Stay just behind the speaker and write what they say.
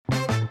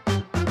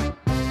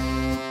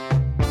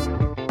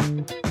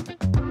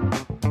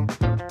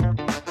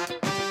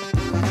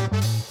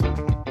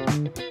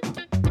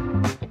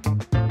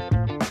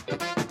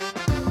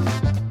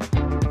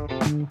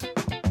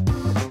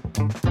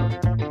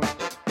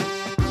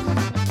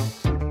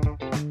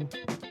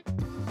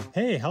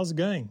Hey, how's it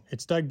going?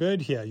 It's Doug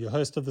Bird here, your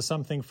host of the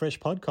Something Fresh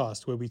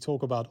podcast, where we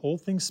talk about all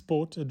things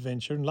sport,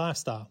 adventure, and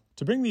lifestyle.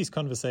 To bring these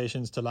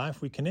conversations to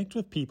life, we connect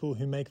with people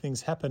who make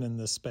things happen in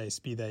this space,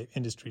 be they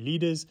industry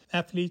leaders,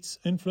 athletes,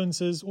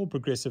 influencers, or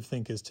progressive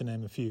thinkers, to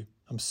name a few.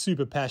 I'm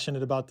super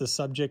passionate about this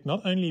subject,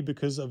 not only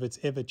because of its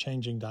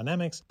ever-changing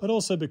dynamics, but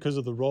also because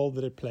of the role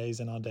that it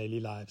plays in our daily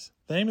lives.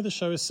 The aim of the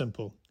show is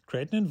simple: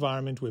 create an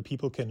environment where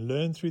people can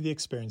learn through the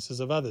experiences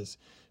of others,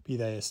 be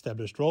they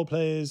established role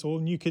players or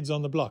new kids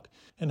on the block,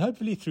 and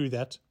hopefully through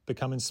that,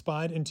 become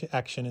inspired into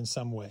action in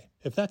some way.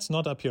 If that's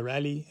not up your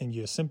alley and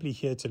you're simply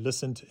here to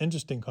listen to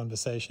interesting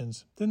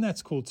conversations, then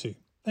that's cool too.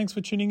 Thanks for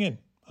tuning in.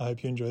 I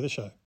hope you enjoy the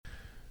show.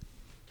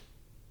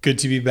 Good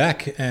to be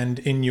back and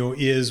in your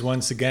ears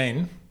once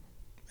again.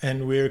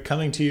 And we're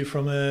coming to you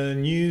from a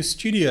new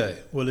studio.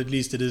 Well, at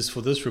least it is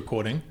for this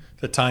recording.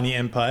 The Tiny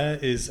Empire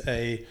is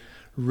a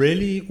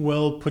really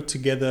well put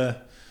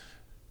together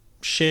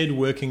shared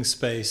working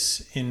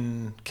space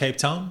in Cape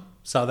Town,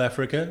 South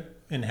Africa,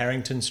 in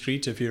Harrington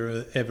Street. If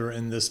you're ever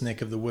in this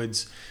neck of the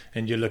woods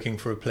and you're looking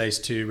for a place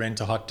to rent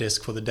a hot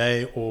desk for the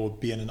day or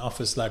be in an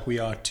office like we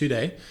are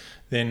today,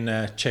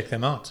 then check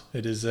them out.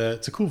 It's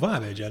a cool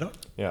vibe, eh, Jado?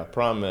 Yeah,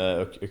 prime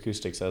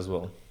acoustics as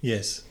well.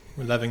 Yes,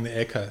 we're loving the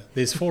echo.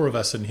 There's 4 of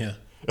us in here.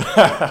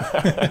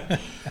 There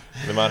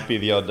might be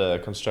the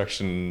odd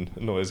construction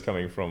noise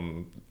coming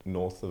from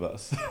north of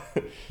us.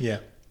 Yeah,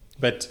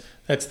 but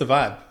that's the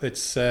vibe.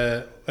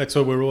 That's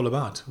what we're all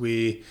about.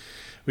 We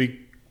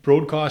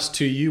broadcast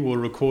to you or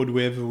record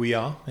wherever we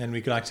are, and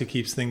we like to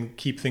keep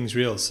things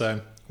real.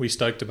 So we're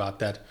stoked about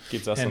that.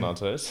 Keeps us on our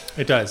toes.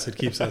 It does. It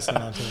keeps us on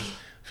our toes.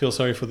 Feel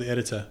sorry for the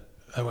editor.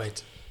 Oh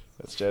wait,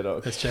 that's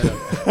J-Dog. That's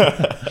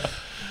J-Dog.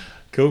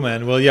 Cool,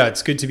 man. Well, yeah,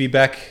 it's good to be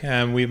back.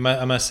 I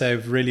must say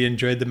I've really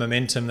enjoyed the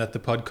momentum that the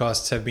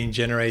podcasts have been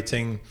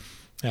generating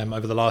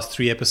over the last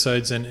 3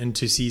 episodes and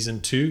into season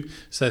 2.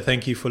 So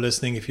thank you for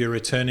listening. If you're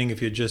returning, if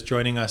you're just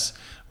joining us,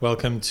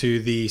 welcome to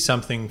the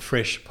Something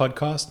Fresh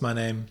podcast. My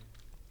name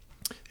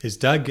is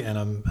Doug, and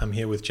I'm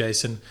here with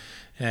Jason,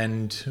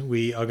 and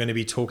we are going to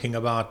be talking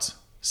about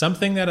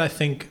something that I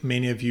think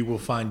many of you will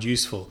find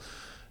useful,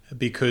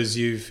 because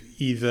you've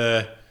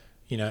either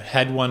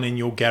had one in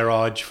your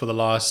garage for the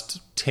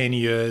last 10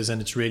 years and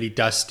it's really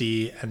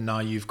dusty, and now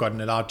you've gotten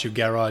it out your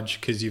garage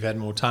because you've had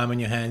more time on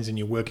your hands and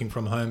you're working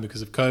from home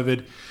because of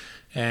COVID,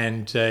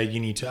 and you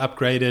need to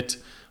upgrade it.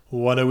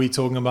 What are we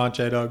talking about,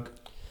 J-Dog?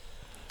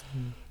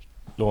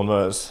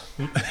 Lawnmowers.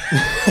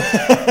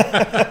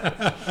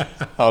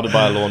 How to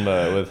buy a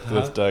lawnmower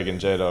with Doug and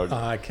J-Dog.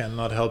 I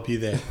cannot help you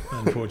there,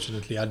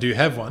 unfortunately. I do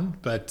have one,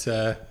 but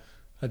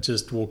I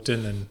just walked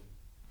in and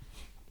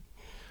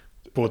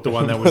bought the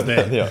one that was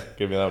there. Yeah,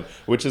 give me that one.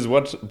 Which is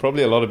what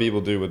probably a lot of people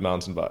do with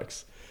mountain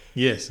bikes.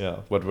 Yes.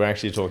 Yeah, what we're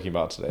actually talking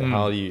about today.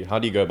 How do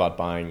you go about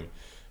buying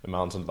a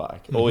mountain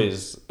bike? Mm-hmm.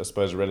 Always, I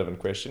suppose, a relevant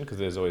question, because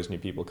there's always new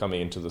people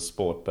coming into the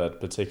sport, but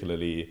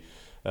particularly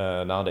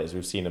nowadays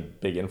we've seen a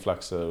big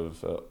influx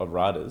of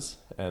riders,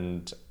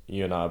 and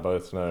you and I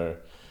both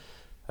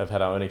have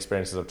had our own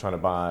experiences of trying to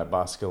buy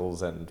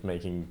bicycles and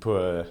making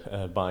poor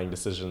buying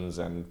decisions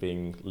and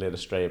being led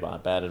astray by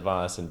bad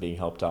advice and being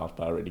helped out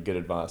by really good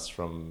advice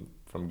from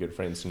good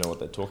friends who know what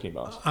they're talking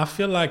about. I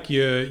feel like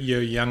you're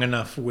young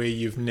enough where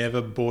you've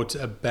never bought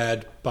a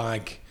bad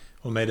bike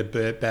or made a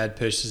bad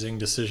purchasing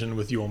decision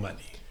with your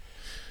money.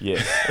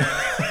 Yes.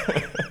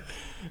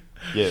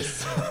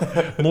 Yes.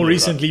 More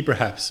recently, right,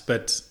 perhaps,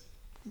 but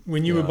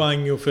when you were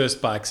buying your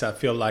first bikes, I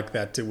feel like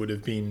that it would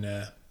have been...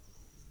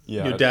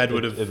 your dad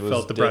would have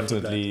felt the brunt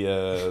of that. It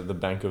was definitely the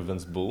bank of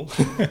Vince Bull.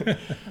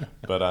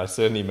 But I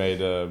certainly made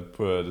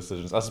poor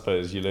decisions. I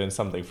suppose you learn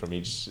something from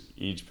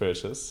each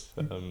purchase.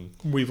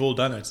 We've all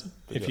done it.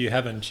 If you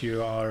haven't,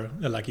 you are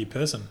a lucky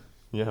person.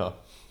 Yeah.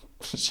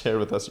 Share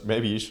with us.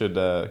 Maybe you should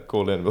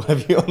call in. We'll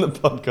have you on the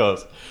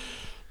podcast.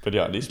 But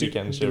yeah, at least we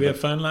can share. Do we have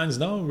phone lines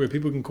now where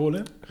people can call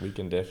in? We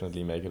can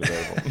definitely make it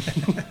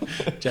available.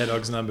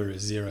 J-Dog's number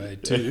is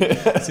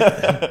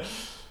 082.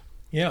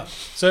 Yeah.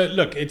 So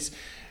look, it's...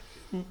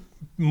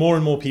 more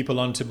and more people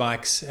onto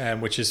bikes,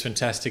 which is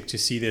fantastic to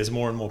see. There's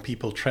more and more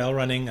people trail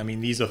running. I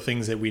mean, these are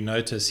things that we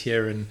notice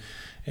here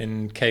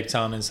in Cape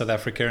Town in South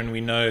Africa, and we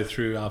know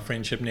through our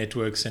friendship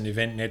networks and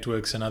event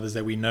networks and others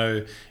that we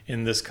know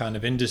in this kind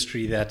of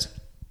industry that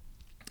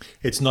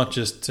it's not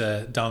just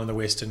down in the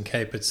Western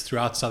Cape, it's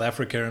throughout South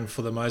Africa and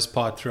for the most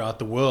part throughout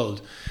the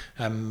world.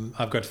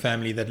 I've got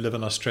family that live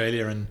in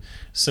Australia, and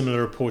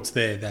similar reports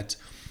there that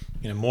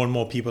more and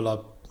more people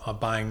are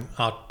buying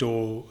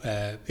outdoor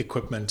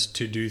equipment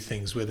to do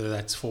things, whether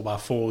that's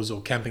 4x4s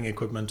or camping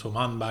equipment or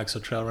mountain bikes or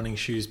trail running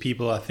shoes.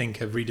 People, I think,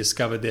 have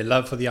rediscovered their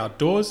love for the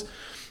outdoors,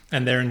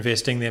 and they're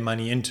investing their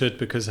money into it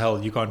because,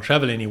 hell, you can't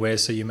travel anywhere,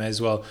 so you may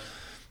as well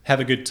have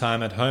a good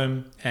time at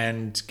home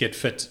and get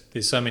fit.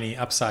 There's so many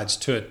upsides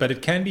to it, but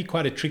it can be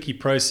quite a tricky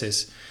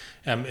process,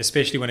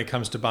 especially when it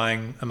comes to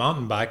buying a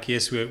mountain bike.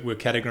 Yes, we're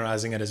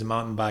categorizing it as a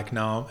mountain bike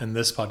now in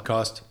this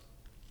podcast.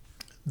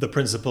 The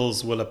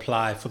principles will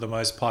apply for the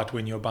most part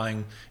when you're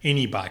buying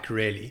any bike,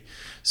 really.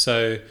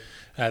 So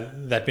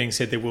That being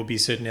said, there will be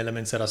certain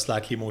elements that are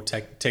slightly more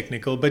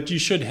technical, but you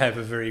should have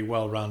a very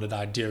well-rounded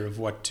idea of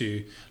what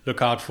to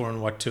look out for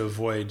and what to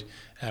avoid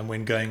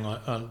when going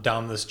on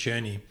down this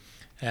journey.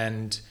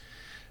 And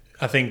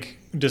I think,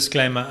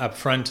 disclaimer up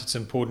front, it's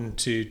important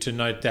to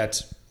note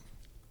that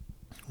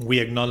we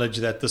acknowledge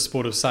that the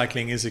sport of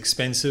cycling is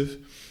expensive.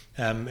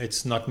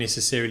 It's not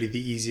necessarily the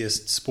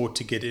easiest sport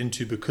to get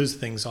into because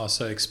things are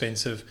so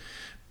expensive.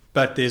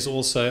 But there's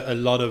also a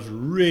lot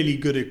of really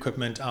good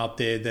equipment out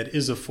there that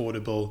is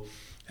affordable,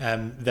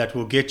 that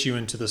will get you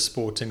into the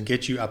sport and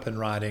get you up and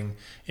riding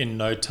in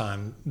no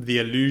time. The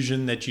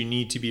illusion that you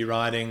need to be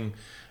riding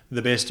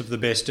the best of the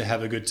best to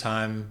have a good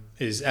time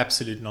is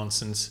absolute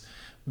nonsense.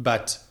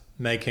 But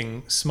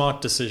making smart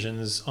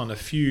decisions on a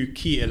few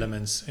key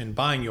elements in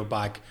buying your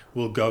bike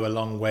will go a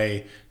long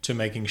way to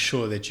making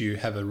sure that you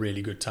have a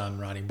really good time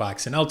riding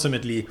bikes. And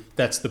ultimately,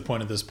 that's the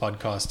point of this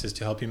podcast, is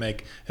to help you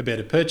make a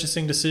better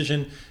purchasing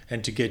decision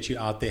and to get you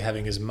out there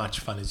having as much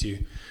fun as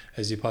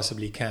you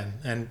possibly can.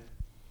 And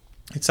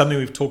it's something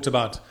we've talked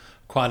about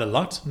quite a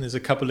lot. And there's a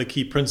couple of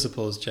key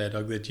principles,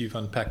 J-Dog, that you've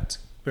unpacked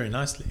very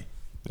nicely.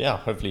 Yeah,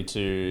 hopefully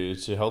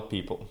to help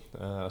people.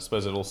 I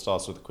suppose it all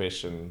starts with the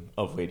question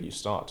of where do you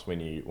start when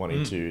you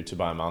wanting to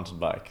buy a mountain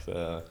bike.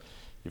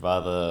 You've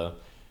either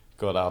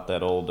got out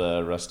that old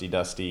rusty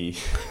dusty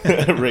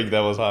rig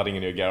that was hiding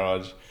in your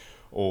garage,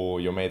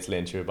 or your mates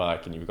lent you a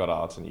bike and you got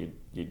out and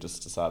you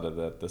just decided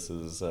that this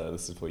is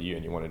for you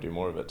and you want to do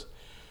more of it.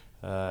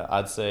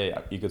 I'd say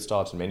you could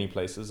start in many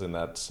places in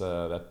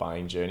that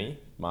buying journey.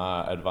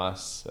 My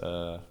advice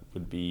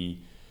would be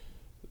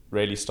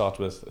really start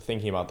with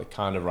thinking about the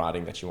kind of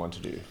riding that you want to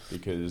do,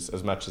 because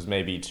as much as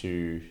maybe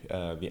to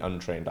the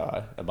untrained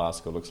eye, a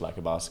bicycle looks like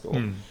a bicycle,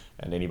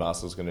 and any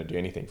bicycle is going to do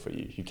anything for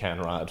you. You can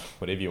ride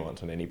whatever you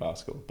want on any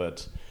bicycle,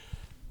 but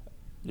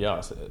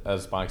yeah,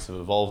 as bikes have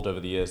evolved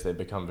over the years, they've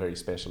become very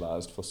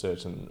specialized for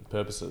certain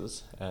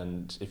purposes.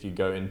 And if you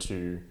go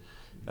into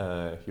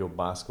your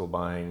bicycle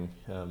buying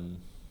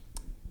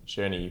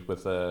journey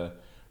with a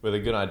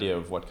good idea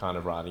of what kind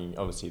of riding,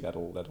 obviously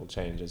that'll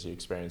change as you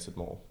experience it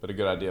more, but a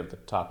good idea of the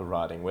type of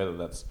riding, whether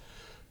that's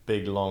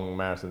big long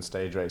marathon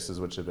stage races,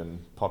 which have been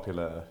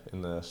popular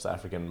in the South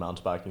African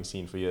mountain biking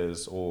scene for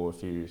years, or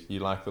if you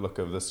like the look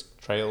of this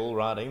trail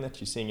riding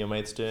that you're seeing your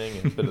mates doing,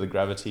 and a bit of the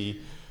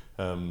gravity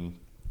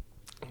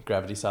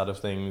side of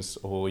things,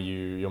 or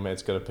your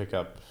mate's got to pick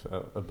up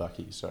a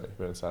bucky, sorry,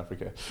 we're in South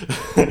Africa,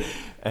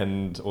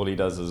 and all he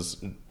does is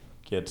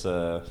get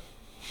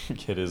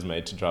his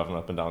mate to drive him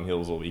up and down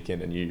hills all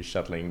weekend, and you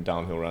shuttling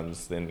downhill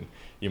runs, then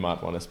you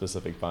might want a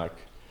specific bike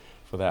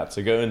for that.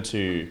 So go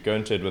into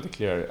it with a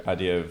clear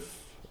idea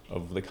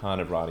of the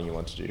kind of riding you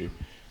want to do,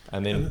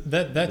 and then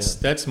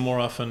that's more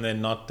often than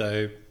not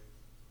though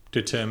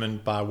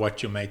determined by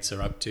what your mates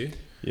are up to.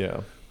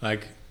 Yeah,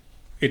 like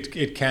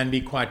it can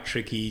be quite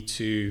tricky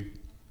to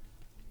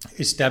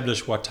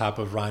establish what type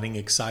of riding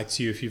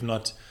excites you if you've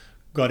not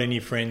got any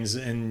friends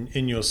in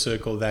your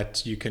circle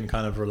that you can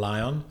kind of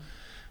rely on.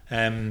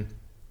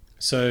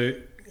 So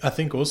I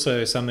think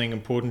also something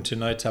important to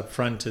note up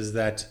front is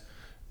that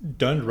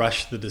don't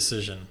rush the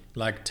decision.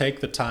 Like,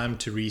 take the time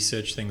to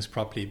research things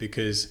properly,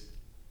 because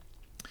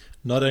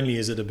not only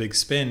is it a big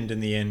spend in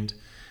the end,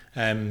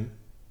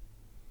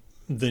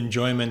 the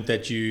enjoyment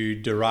that you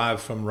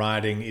derive from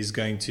riding is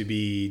going to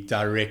be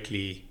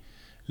directly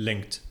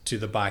linked to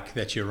the bike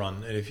that you're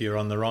on. And if you're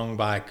on the wrong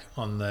bike,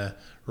 on the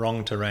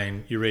wrong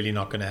terrain, you're really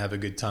not going to have a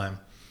good time.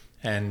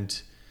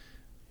 And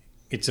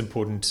it's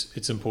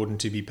important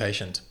to be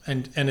patient,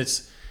 and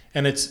it's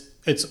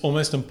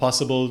almost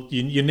impossible.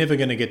 You're never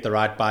going to get the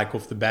right bike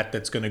off the bat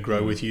that's going to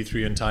grow with you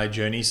through your entire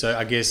journey. So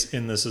I guess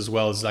in this as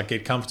well is like,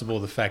 get comfortable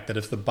with the fact that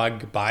if the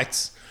bug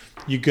bites,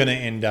 you're going to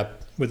end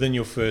up within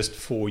your first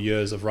 4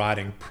 years of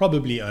riding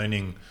probably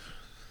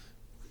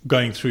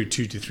going through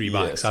 2 to 3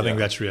 bikes. I think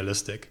that's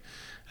realistic.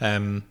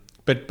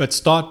 But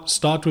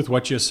start with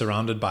what you're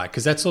surrounded by,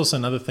 because that's also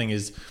another thing,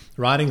 is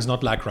riding's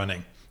not like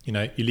running. You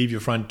leave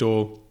your front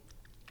door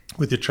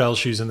with your trail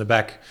shoes in the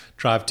back,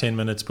 drive 10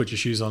 minutes, put your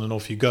shoes on and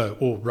off you go,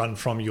 or run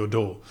from your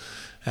door.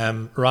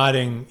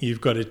 Riding,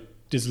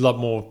 there's a lot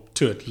more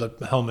to it, like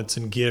helmets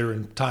and gear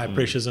and tire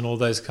pressures and all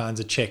those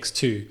kinds of checks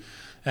too.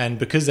 And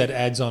because that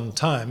adds on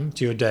time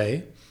to your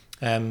day,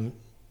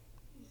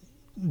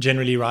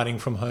 generally riding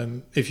from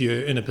home, if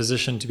you're in a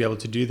position to be able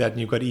to do that and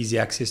you've got easy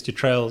access to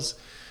trails,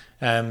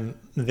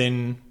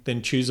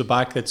 then choose a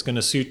bike that's going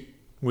to suit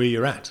where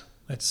you're at.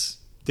 That's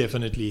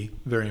definitely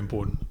very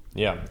important.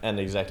 Yeah, and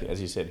exactly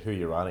as you said, who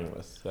you're riding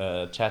with.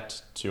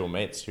 Chat to your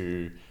mates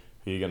who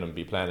you're going to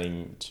be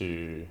planning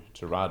to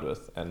ride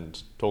with,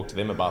 and talk to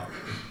them about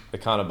the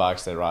kind of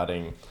bikes they're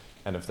riding.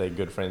 And if they're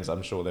good friends,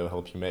 I'm sure they'll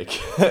help you make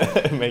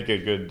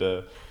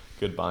a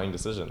good buying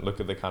decision. Look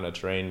at the kind of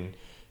terrain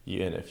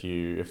you're in.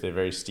 If they're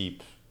very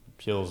steep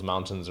hills,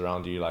 mountains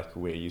around you, like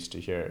we're used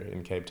to here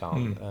in Cape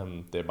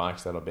Town, they're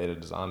bikes that are better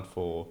designed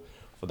for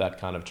that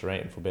kind of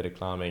terrain, for better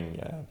climbing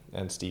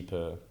and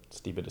steeper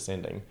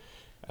descending.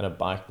 and a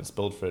bike that's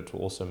built for it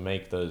will also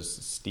make those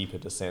steeper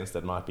descents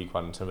that might be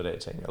quite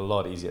intimidating a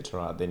lot easier to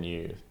ride than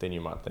you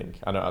might think.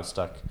 I know I've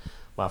stuck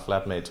my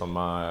flatmate on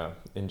my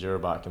enduro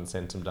bike and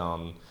sent him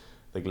down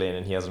the glen,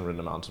 and he hasn't ridden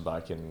a mountain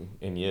bike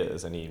in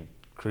years, and he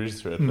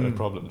cruised through it no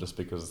problem, just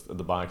because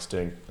the bike's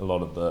doing a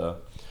lot of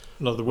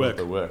the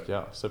work.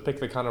 Yeah. So pick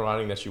the kind of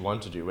riding that you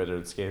want to do, whether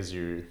it scares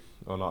you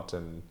or not,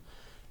 and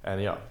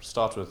yeah,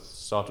 start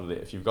with there.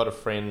 If you've got a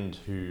friend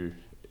who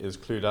is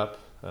clued up,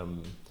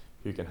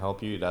 who can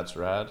help you, that's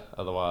rad.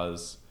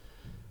 Otherwise,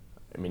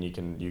 I mean,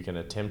 you can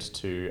attempt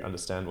to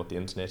understand what the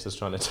internet is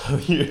trying to tell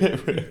you,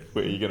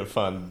 where you're going to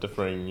find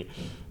differing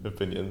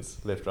opinions,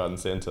 left, right, and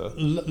center.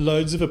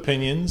 Loads of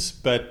opinions,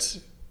 but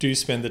do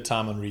spend the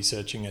time on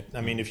researching it.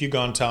 I mean, if you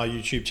go onto our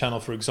YouTube channel,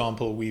 for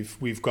example,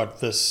 we've got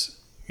this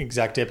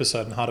exact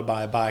episode on how to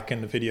buy a bike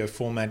in the video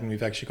format, and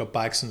we've actually got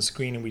bikes on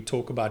screen, and we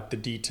talk about the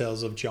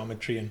details of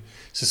geometry and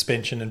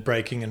suspension and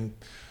braking and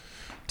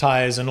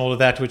tires and all of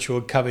that, which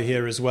we'll cover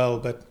here as well.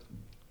 But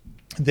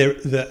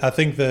I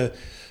think the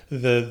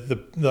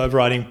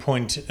overriding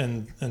point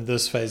in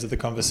this phase of the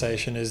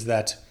conversation is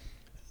that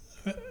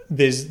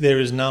there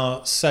is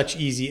now such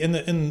easy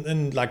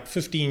in like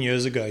 15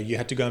 years ago, you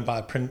had to go and buy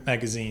a print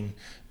magazine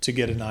to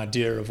get an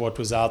idea of what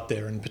was out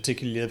there, and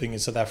particularly living in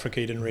South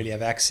Africa, you didn't really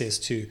have access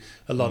to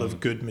a lot of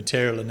good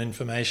material and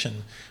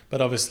information.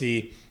 But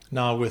obviously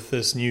now with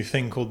this new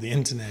thing called the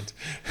internet,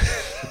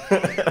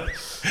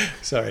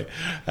 sorry,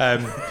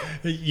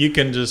 you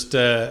can just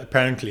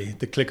apparently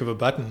the click of a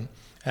button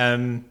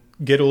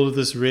get all of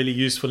this really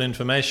useful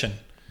information.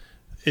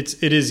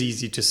 It is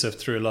easy to sift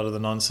through a lot of the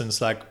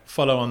nonsense, like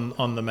follow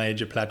on the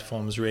major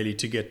platforms really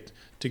to get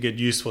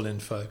useful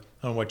info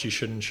on what you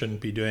should and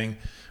shouldn't be doing.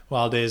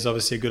 Wild Air is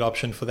obviously a good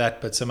option for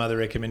that, but some other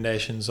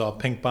recommendations are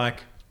Pink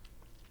Bike,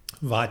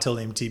 Vital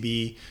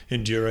MTB,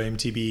 Enduro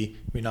MTB.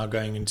 We're now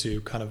going into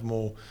kind of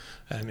more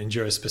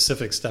Enduro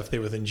specific stuff there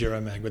with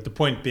Enduro Mag. But the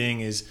point being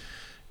is,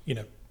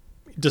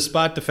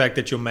 despite the fact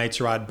that your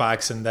mates ride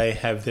bikes and they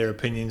have their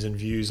opinions and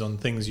views on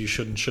things you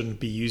should and shouldn't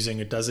be using,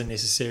 it doesn't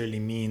necessarily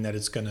mean that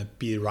it's going to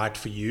be right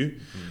for you.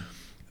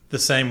 The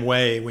same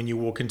way when you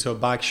walk into a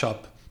bike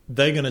shop,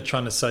 they're going to try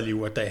to sell you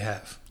what they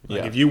have.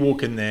 Like if you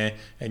walk in there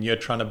and you're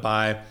trying to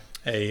buy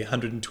a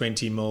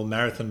 120mm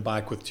marathon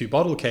bike with 2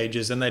 bottle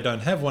cages and they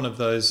don't have one of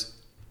those,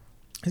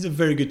 there's a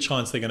very good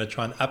chance they're going to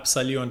try and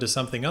upsell you onto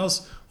something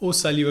else or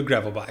sell you a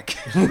gravel bike,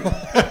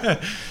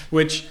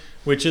 which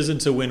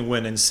isn't a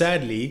win-win. And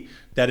sadly,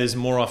 that is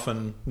more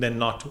often than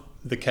not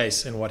the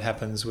case in what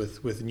happens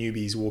with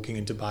newbies walking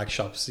into bike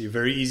shops. You're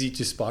very easy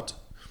to spot.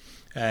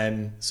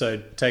 And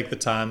so take the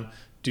time,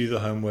 do the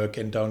homework,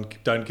 and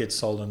don't get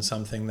sold on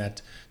something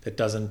that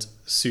doesn't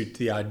suit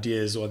the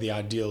ideas or the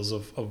ideals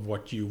of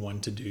what you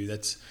want to do.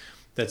 That's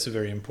a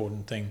very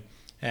important thing.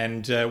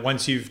 And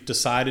once you've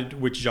decided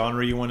which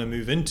genre you want to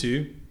move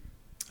into,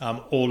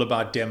 all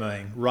about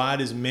demoing. Ride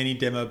as many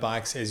demo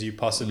bikes as you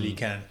possibly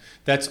can.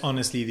 That's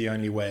honestly the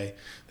only way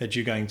that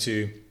you're going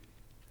to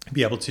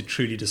be able to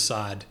truly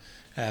decide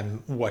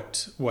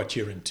what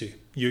you're into.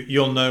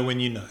 You'll know when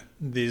you know.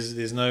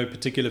 There's no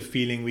particular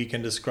feeling we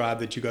can describe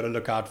that you got to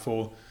look out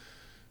for.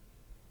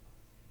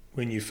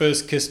 When you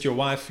first kissed your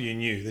wife, you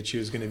knew that she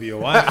was going to be your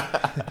wife.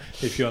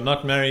 If you're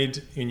not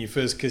married, when you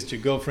first kissed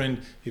your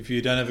girlfriend, if you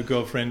don't have a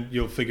girlfriend,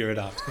 you'll figure it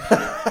out.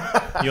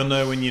 You'll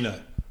know when you know.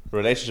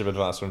 Relationship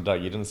advice from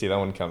Doug. You didn't see that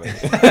one coming.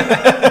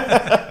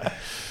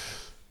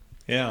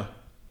 Yeah.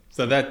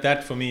 So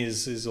that for me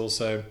is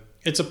also,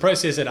 it's a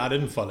process that I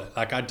didn't follow.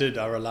 Like I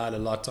relied a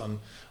lot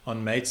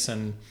on mates,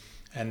 and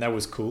that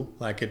was cool.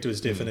 Like it was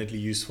definitely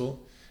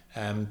useful.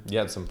 You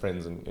had some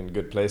friends in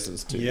good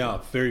places too. Yeah,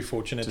 very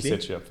fortunately. To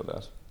set you up for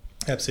that.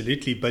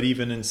 Absolutely. But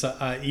even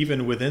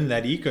within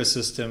that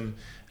ecosystem,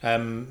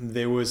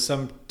 there was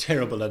some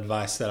terrible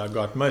advice that I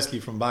got, mostly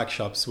from bike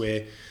shops,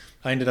 where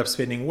I ended up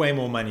spending way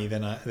more money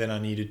than I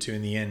needed to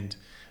in the end.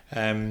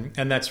 And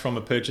that's from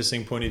a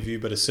purchasing point of view,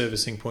 but a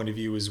servicing point of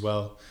view as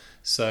well.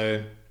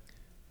 So,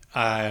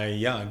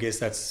 I guess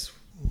that's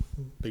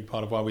a big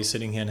part of why we're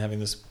sitting here and having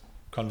this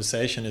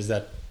conversation, is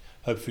that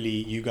hopefully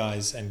you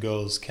guys and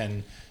girls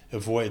can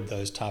avoid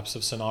those types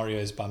of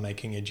scenarios by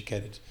making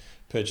educated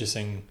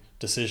purchasing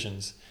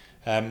decisions.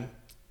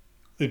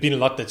 There's been a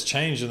lot that's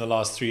changed in the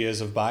last 3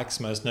 years of bikes,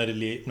 most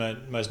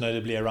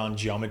notably around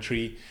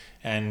geometry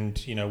and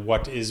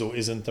what is or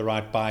isn't the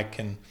right bike,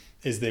 and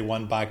is there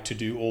one bike to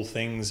do all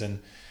things. And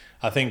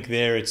I think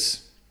the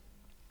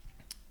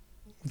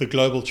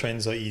global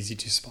trends are easy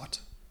to spot.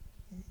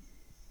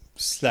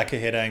 Slacker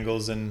head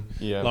angles and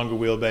longer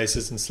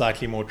wheelbases and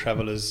slightly more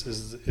travel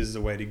is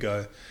the way to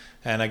go.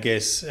 And I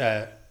guess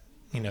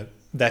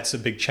that's a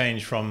big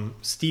change from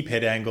steep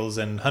head angles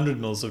and 100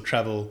 mils of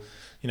travel.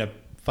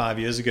 5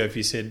 years ago, if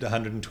you said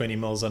 120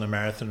 mils on a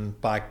marathon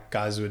bike,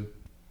 guys would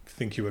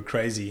think you were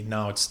crazy.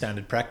 Now it's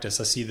standard practice.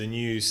 I see the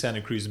new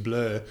Santa Cruz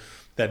Blur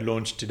that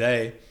launched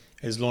today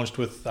is launched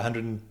with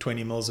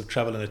 120 mils of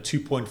travel and a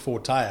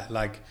 2.4 tire.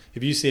 Like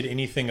if you said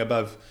anything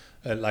above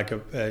like a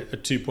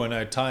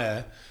 2.0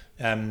 tire,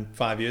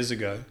 5 years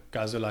ago,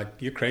 guys were like,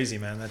 "You're crazy,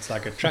 man. That's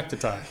like a tractor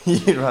tire."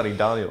 You're riding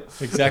downhill.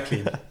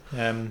 Exactly.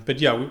 But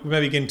yeah, we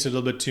maybe get into a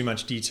little bit too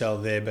much detail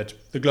there, but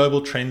the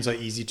global trends are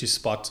easy to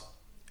spot.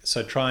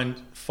 So try and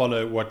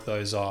follow what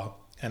those are.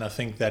 And I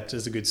think that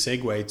is a good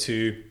segue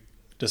to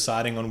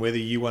deciding on whether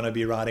you want to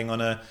be riding on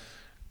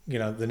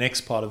the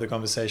next part of the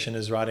conversation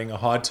is riding a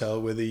hardtail,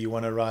 whether you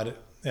want to ride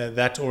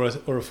that or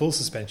a full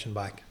suspension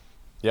bike.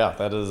 Yeah,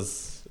 that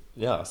is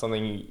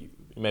something you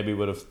maybe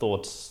would have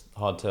thought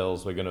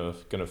hardtails were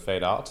gonna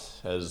fade out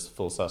as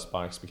full sus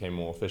bikes became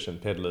more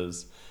efficient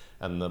pedalers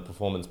and the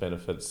performance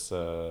benefits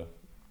were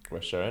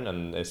shown,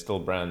 and there's still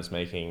brands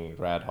making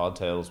rad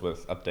hardtails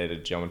with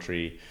updated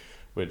geometry,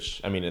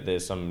 which, I mean,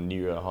 there's some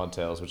newer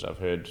hardtails which I've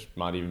heard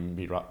might even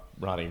be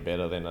riding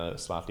better than a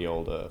slightly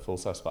older full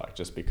sus bike,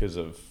 just because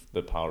of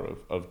the power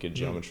of good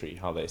geometry,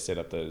 how they set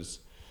up those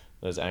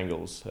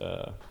angles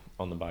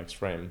on the bike's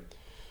frame.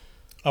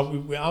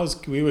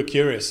 We were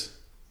curious,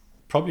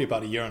 probably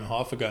about a year and a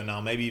half ago now,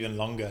 maybe even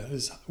longer.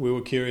 We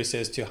were curious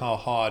as to how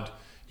hard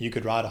you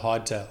could ride a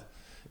hardtail.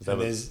 Is that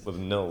with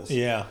Nils?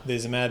 Yeah,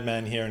 there's a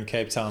madman here in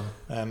Cape Town,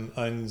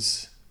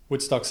 owns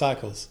Woodstock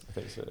Cycles. I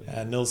think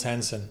so. Nils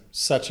Hansen,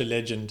 such a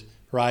legend,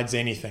 rides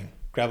anything.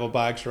 Gravel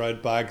bikes,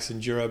 road bikes,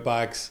 enduro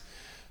bikes,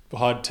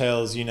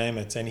 hardtails, you name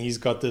it. And he's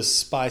got this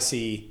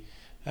spicy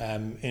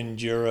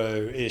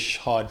enduro-ish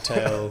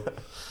hardtail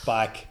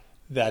bike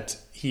that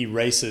he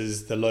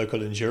races the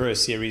local enduro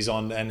series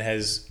on and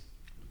has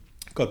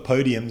got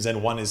podiums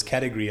and won his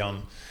category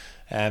on.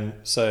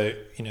 So,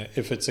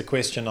 if it's a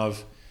question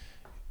of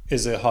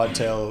is a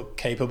hardtail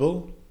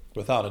capable,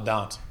 without a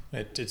doubt,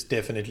 it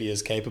definitely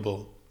is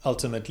capable.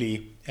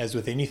 Ultimately, as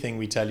with anything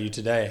we tell you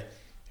today,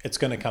 it's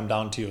going to come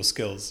down to your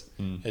skills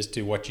as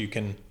to what you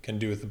can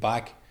do with the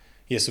bike.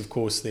 Yes, of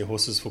course, they're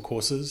horses for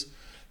courses,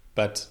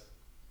 but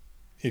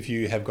if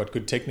you have got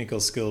good technical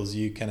skills,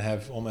 you can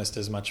have almost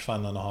as much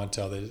fun on a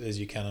hardtail as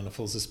you can on a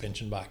full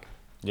suspension bike.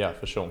 Yeah,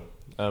 for sure.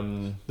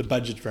 The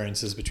budget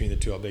variances between the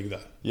two are big,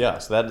 though. Yeah,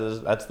 so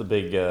that's the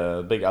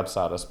big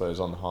upside, I suppose,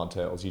 on the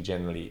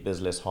hardtails.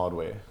 There's less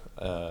hardware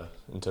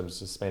in terms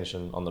of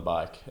suspension on the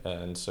bike,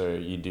 and so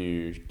you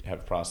do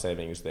have price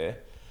savings there.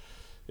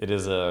 It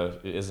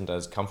isn't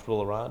as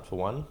comfortable a ride for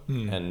one,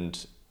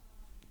 and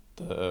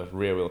the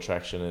rear wheel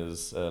traction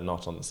is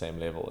not on the same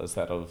level as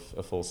that of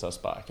a full sus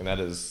bike, and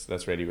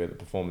that's really where the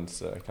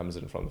performance comes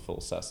in from the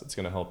full sus. It's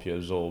going to help you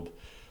absorb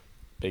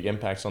big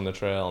impacts on the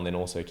trail and then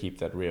also keep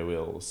that rear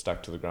wheel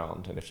stuck to the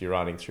ground. And if you're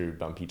riding through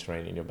bumpy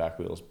terrain and your back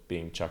wheel's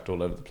being chucked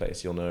all over the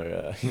place, you'll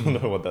know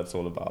what that's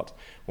all about,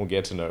 or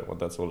get to know what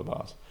that's all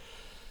about.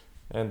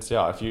 And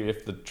yeah,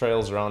 if the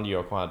trails around you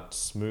are quite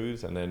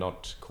smooth and they're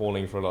not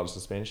calling for a lot of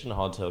suspension, a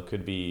hardtail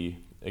could be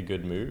a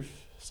good move.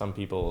 Some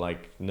people,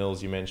 like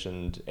Nils, you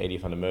mentioned, 80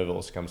 van der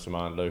Merwels comes to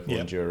mind, local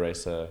enduro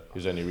racer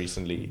who's only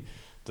recently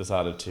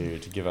decided to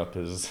give up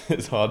his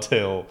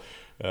hardtail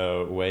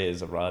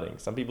ways of riding.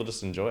 Some people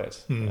just enjoy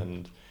it,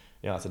 and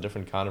it's a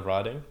different kind of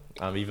riding.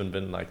 I've even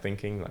been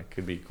thinking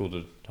could be cool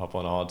to hop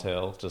on a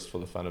hardtail just for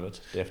the fun of it.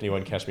 Definitely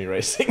won't catch me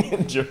racing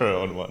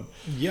enduro on one.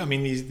 Yeah, I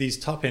mean these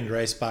top end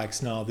race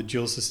bikes now, the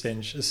dual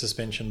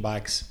suspension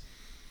bikes,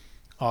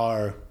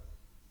 are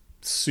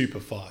super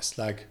fast.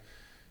 Like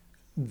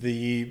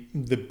the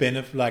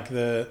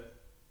benefit,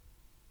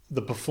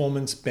 the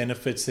performance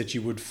benefits that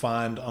you would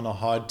find on a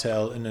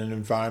hardtail in an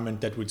environment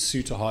that would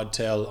suit a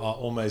hardtail are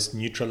almost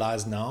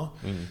neutralized now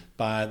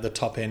by the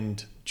top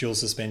end dual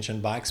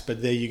suspension bikes,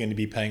 but there you're going to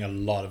be paying a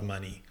lot of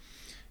money.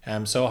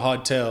 So a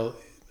hardtail,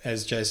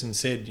 as Jason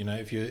said,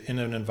 if you're in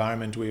an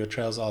environment where your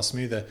trails are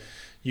smoother,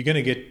 you're going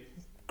to get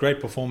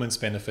great performance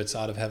benefits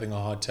out of having a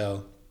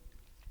hardtail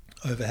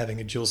over having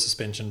a dual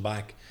suspension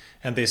bike.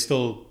 And there's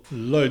still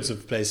loads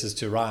of places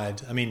to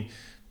ride. I mean,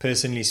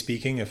 personally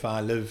speaking, if I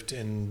lived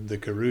in the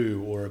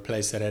Karoo or a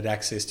place that had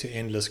access to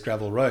endless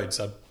gravel roads,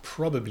 I'd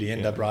probably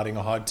end up riding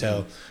a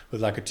hardtail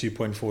with a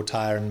 2.4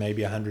 tire and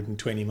maybe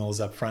 120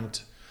 mils up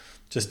front.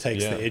 Just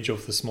takes the edge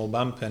off the small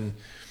bump and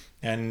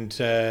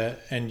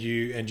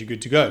you're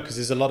good to go, because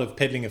there's a lot of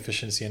pedaling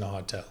efficiency in a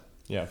hardtail.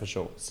 Yeah, for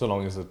sure. So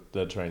long as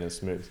the terrain is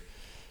smooth.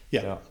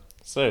 Yeah.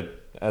 So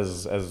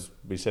as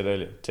we said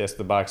earlier, test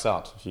the bikes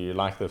out. If you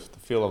like the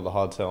feel of the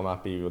hardtail,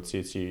 might be what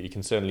suits you. You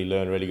can certainly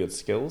learn really good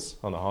skills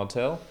on a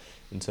hardtail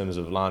in terms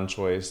of line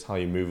choice, how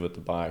you move with the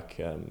bike,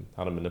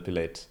 how to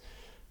manipulate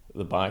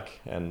the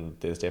bike, and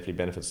there's definitely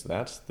benefits to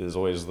that. There's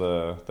always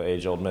the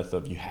age-old myth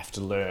of you have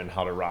to learn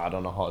how to ride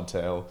on a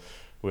hardtail,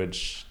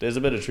 which there's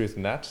a bit of truth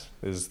in that.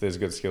 There's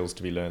good skills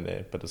to be learned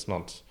there, but it's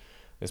not.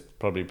 There's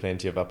probably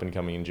plenty of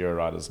up-and-coming enduro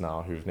riders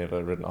now who've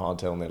never ridden a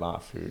hardtail in their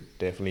life who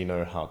definitely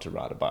know how to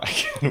ride a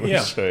bike and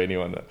would show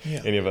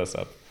any of us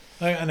up.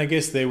 And I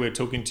guess they were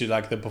talking to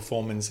the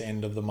performance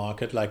end of the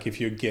market. Like if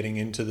you're getting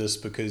into this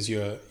because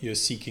you're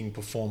seeking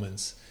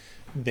performance,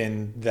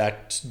 then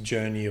that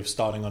journey of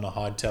starting on a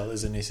hardtail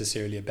isn't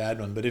necessarily a bad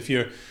one. But if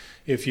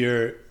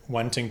you're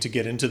wanting to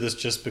get into this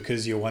just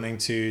because you're wanting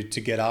to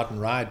get out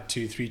and ride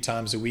 2-3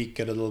 times a week,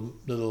 get a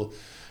little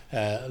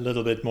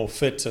bit more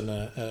fit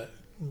and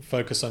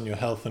focus on your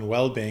health and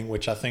well-being,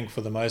 which I think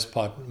for the most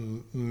part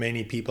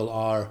many people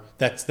are.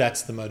 That's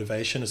the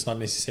motivation. It's not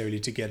necessarily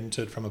to get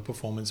into it from a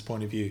performance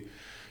point of view.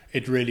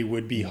 It really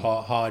would be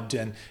hard,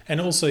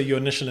 and also your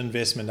initial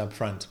investment up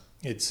front.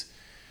 It's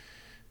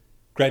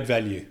great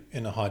value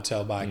in a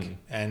hardtail bike,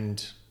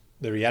 and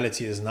the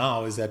reality is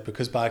that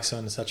because bikes are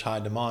in such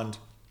high demand,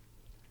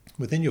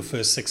 within your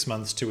first 6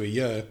 months to a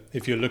year,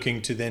 if you're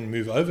looking to then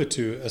move over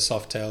to a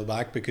soft tail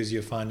bike because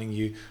you're finding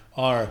you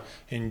are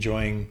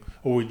enjoying,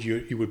 or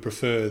you would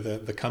prefer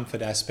the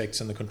comfort aspects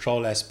and the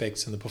control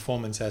aspects and the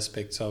performance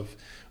aspects of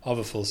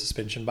a full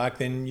suspension bike,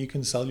 then you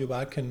can sell your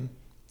bike and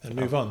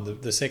move on.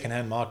 The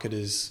second-hand market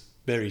is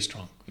very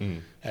strong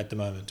at the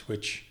moment,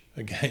 which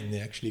again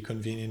actually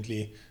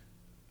conveniently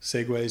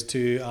segues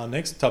to our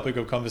next topic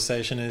of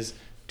conversation is,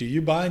 do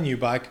you buy a new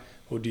bike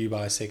or do you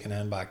buy a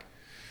second-hand bike?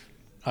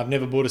 I've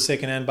never bought a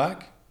second-hand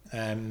bike.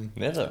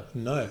 Never?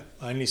 No.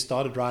 I only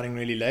started riding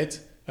really late,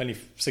 only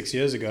 6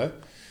 years ago.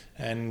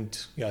 And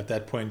at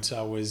that point,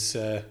 I was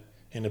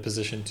in a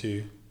position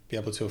to be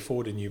able to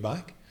afford a new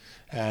bike.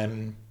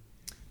 And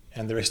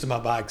the rest of my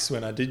bikes,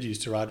 when I did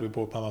used to ride, were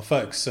bought by my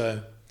folks.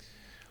 So,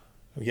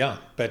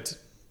 but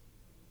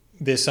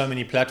there's so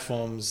many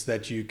platforms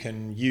that you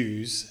can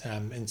use.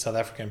 In South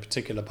Africa in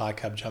particular,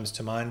 Bike Hub jumps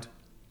to mind.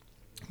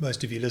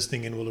 Most of you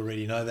listening in will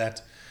already know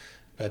that.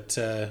 But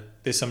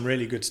there's some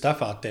really good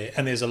stuff out there.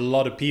 And there's a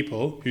lot of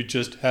people who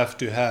just have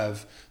to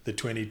have the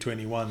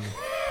 2021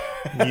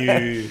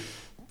 new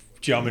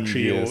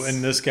geometry. Yes. Or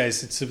in this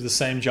case, it's the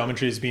same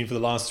geometry as been for the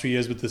last 3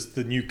 years with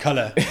the new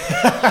color.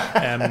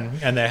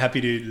 And they're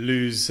happy to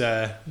lose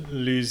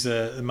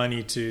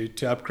money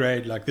to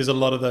upgrade. Like, there's a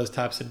lot of those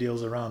types of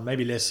deals around.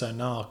 Maybe less so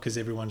now because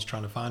everyone's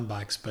trying to find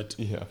bikes. But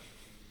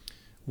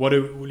what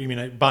do you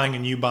mean, buying a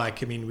new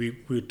bike? I mean,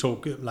 we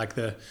talk like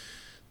the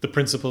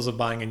principles of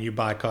buying a new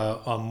bike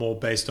are more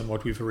based on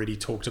what we've already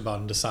talked about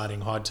and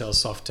deciding hardtail,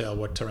 softtail,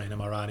 what terrain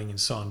am I riding and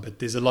so on. But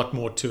there's a lot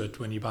more to it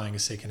when you're buying a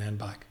second-hand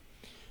bike.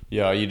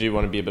 Yeah, you do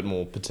want to be a bit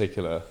more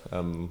particular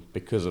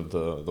because of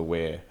the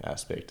wear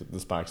aspect.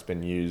 This bike's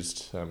been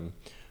used,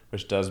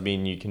 which does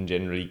mean you can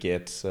generally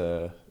get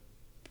sort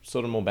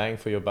of more bang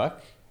for your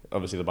buck.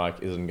 Obviously, the bike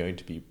isn't going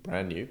to be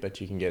brand new,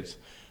 but you can get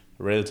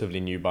a relatively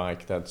new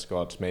bike that's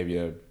got maybe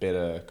a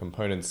better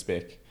component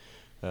spec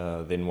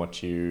than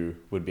what you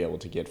would be able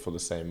to get for the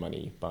same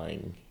money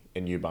buying a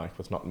new bike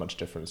with not much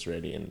difference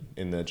really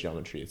in the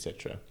geometry,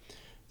 etc.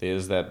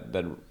 There's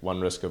that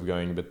one risk of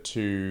going a bit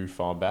too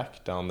far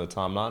back down the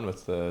timeline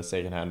with the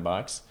second-hand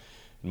bikes.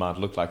 It might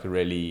look like a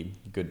really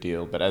good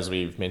deal, but as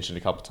we've mentioned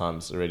a couple of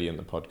times already in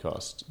the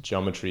podcast,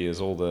 geometry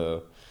is all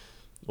the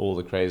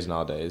craze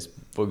nowadays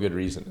for good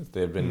reason.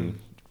 There have been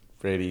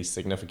really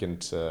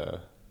significant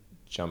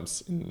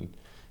jumps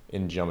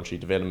in geometry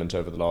development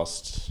over the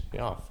last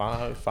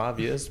 5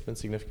 years. Been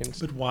significant.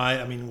 But why?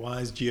 I mean,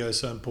 why is geo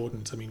so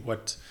important? I mean,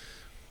 why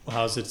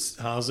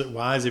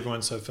is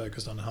everyone so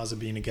focused on it? How's it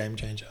been a game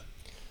changer?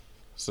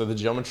 So the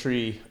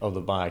geometry of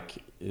the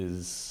bike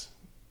is,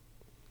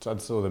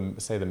 I'd sort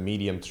of say, the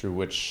medium through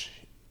which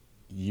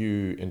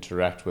you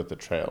interact with the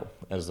trail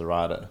as the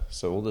rider.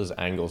 So all those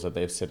angles that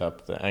they've set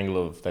up, the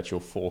angle of that your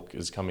fork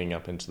is coming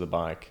up into the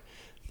bike,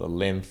 the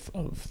length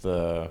of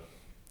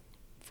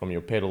from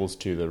your pedals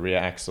to the rear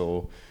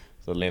axle,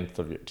 the length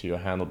to your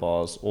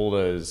handlebars, all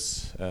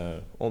those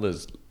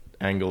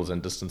angles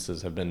and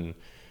distances have been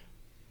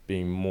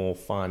being more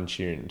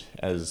fine-tuned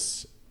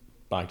as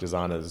bike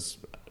designers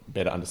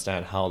better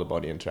understand how the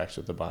body interacts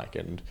with the bike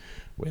and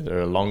whether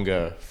a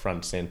longer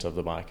front center of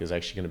the bike is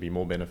actually going to be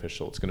more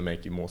beneficial. It's going to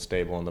make you more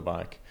stable on the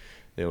bike.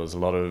 There was a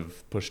lot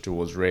of push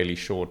towards really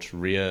short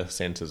rear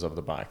centers of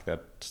the bike,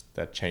 that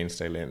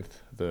chainstay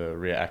length, the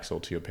rear axle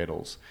to your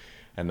pedals.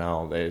 And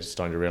now they're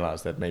starting to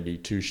realize that maybe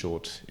too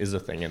short is a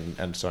thing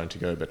and starting to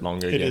go a bit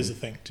longer again. It is a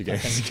thing.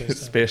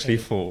 Especially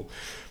for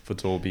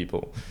tall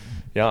people.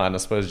 Yeah, and I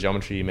suppose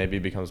geometry maybe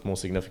becomes more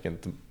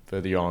significant the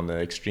further you're on the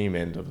extreme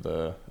end of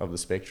the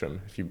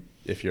spectrum.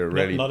 If you're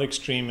really not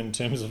extreme in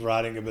terms of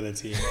riding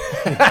ability,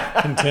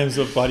 in terms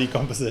of body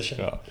composition.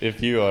 Yeah,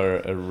 if you are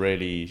a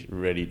really,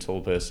 really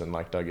tall person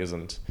like Doug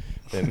isn't,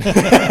 then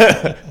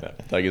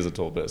Doug is a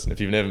tall person.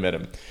 If you've never met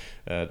him,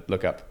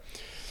 look up.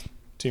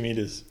 2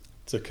 meters.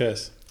 It's a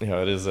curse.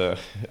 Yeah, it is. I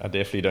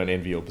definitely don't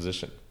envy your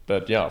position.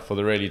 But yeah, for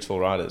the really tall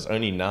riders,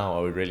 only now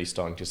are we really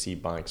starting to see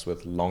bikes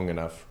with long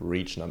enough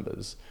reach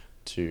numbers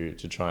to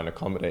try and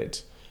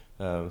accommodate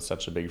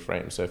such a big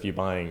frame. So if you're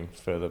buying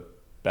further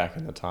back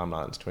in the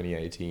timelines,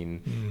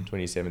 2018,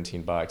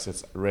 2017 bikes,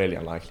 it's really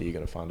unlikely you're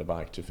going to find a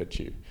bike to fit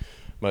you.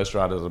 Most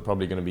riders are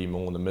probably going to be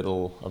more in the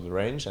middle of the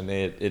range, and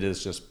there it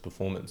is just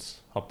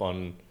performance. Hop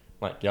on,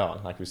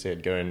 like we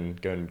said, go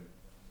and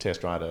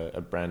test ride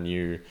a brand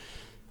new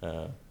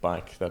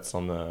bike that's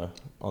on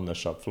the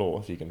shop floor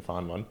if you can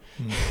find one,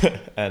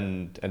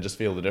 and just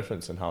feel the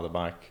difference in how the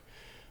bike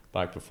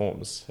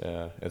performs.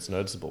 It's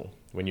noticeable.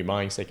 When you're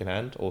buying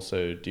secondhand,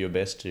 also do your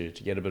best to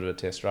get a bit of a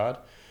test ride.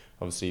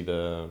 Obviously,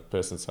 the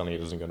person selling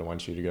it isn't going to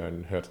want you to go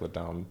and hurtle it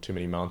down too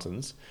many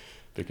mountains,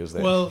 because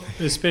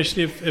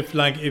especially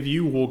if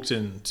you walked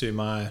into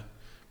my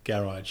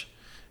garage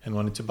and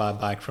wanted to buy a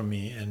bike from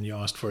me and you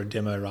asked for a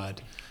demo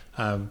ride,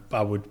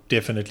 I would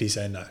definitely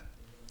say no,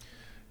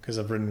 because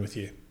I've ridden with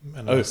you.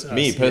 And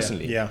me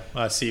personally? Yeah,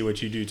 I see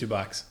what you do to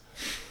bikes.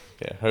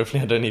 Yeah,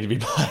 hopefully I don't need to be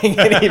buying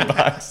any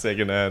bikes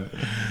secondhand.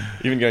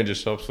 Even going to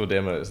shops for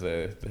demos,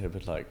 they're a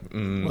bit like...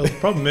 Well, the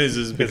problem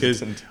is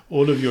because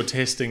all of your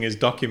testing is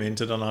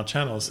documented on our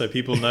channel, so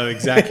people know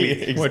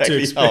exactly what to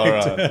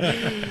expect.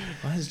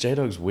 Why is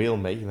J-Dog's wheel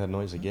making that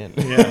noise again?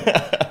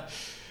 Yeah.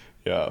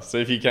 Yeah, so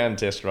if you can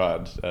test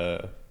ride,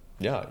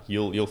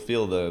 you'll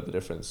feel the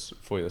difference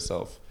for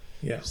yourself.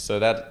 Yeah. So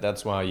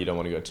that's why you don't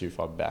want to go too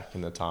far back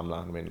in the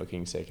timeline when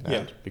looking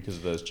secondhand, because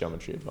of those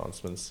geometry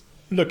advancements.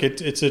 Look,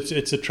 it's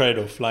a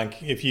trade-off.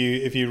 Like if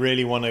you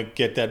really want to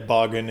get that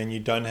bargain and you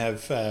don't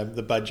have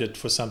the budget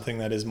for something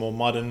that is more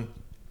modern,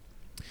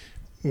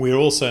 we're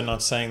also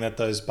not saying that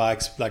those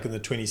bikes, like in the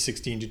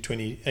 2016 to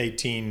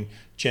 2018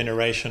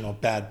 generation, are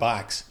bad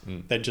bikes.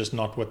 They're just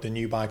not what the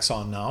new bikes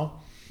are now.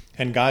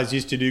 And guys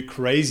used to do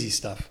crazy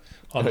stuff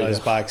on those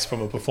bikes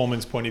from a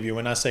performance point of view.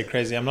 When I say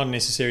crazy, I'm not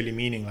necessarily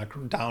meaning like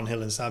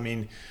downhill and stuff. I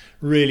mean,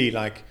 really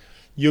like,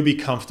 you'll be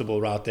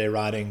comfortable out there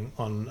riding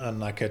on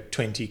like a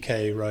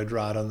 20k road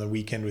ride on the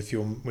weekend with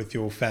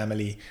your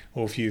family,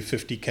 or if you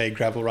 50k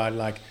gravel ride,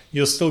 like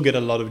you'll still get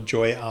a lot of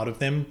joy out of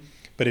them.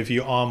 But if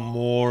you are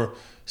more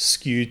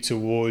skewed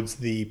towards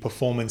the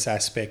performance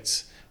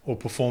aspects or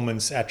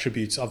performance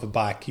attributes of a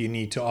bike, you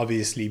need to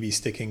obviously be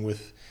sticking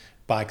with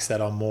bikes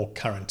that are more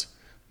current.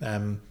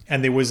 And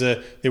there was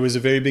a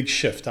very big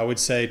shift. I would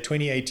say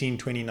 2018,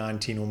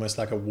 2019, almost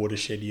like a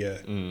watershed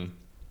year.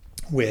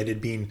 Where it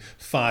had been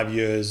 5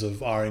 years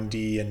of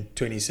R&D and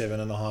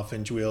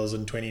 27.5-inch wheels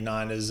and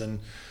 29ers, and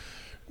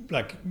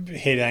like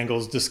head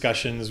angles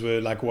discussions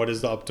were like, what is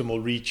the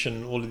optimal reach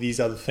and all of these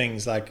other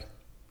things. Like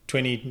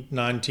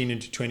 2019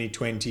 into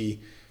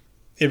 2020,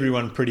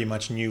 everyone pretty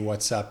much knew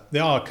what's up.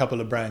 There are a couple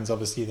of brands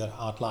obviously that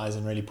are outliers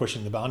and really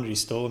pushing the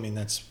boundaries still. I mean,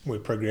 that's where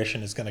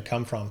progression is going to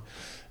come from.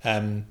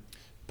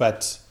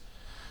 But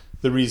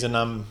the reason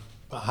I'm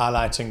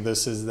highlighting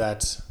this is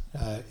that,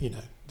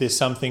 there's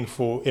something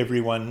for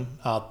everyone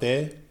out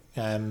there.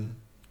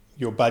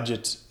 Your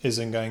budget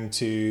isn't going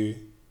to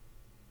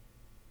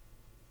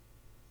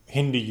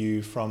hinder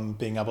you from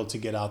being able to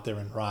get out there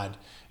and ride.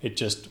 It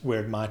just, where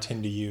it might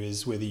hinder you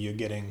is whether you're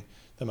getting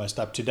the most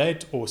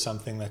up-to-date or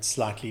something that's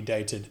slightly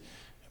dated.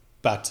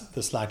 But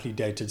the slightly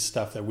dated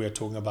stuff that we're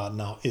talking about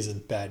now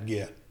isn't bad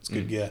gear. It's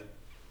good gear.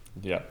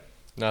 Yeah.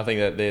 No, I think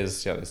that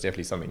there's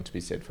definitely something to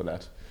be said for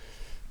that.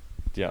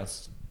 Yeah,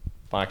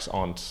 bikes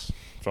aren't...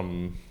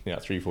 from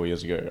 3-4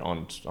 years ago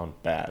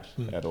aren't bad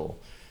at all,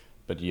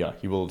 but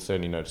you will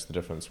certainly notice the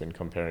difference when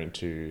comparing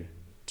to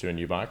a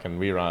new bike. And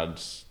we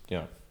ride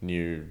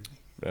new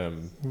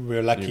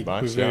we're lucky, new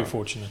bikes, we're very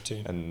fortunate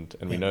too, and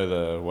we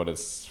know what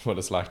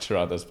it's like to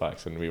ride those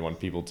bikes, and we want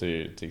people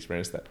to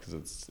experience that because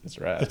it's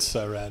rad. It's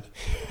so rad.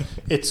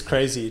 It's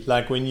crazy.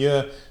 Like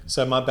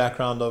so my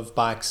background of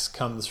bikes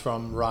comes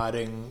from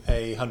riding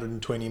a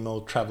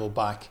 120mm travel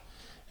bike,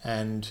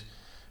 and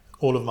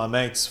all of my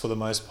mates, for the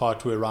most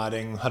part, were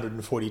riding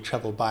 140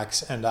 travel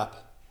bikes and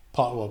up.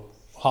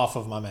 Half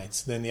of my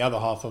mates. Then the other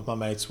half of my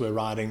mates were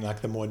riding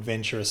like the more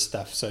adventurous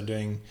stuff, so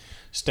doing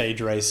stage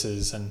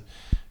races. And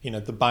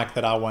the bike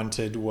that I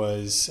wanted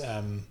was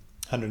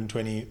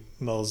 120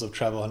 mils of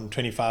travel,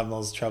 125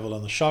 mils travel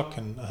on the shock,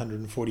 and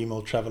 140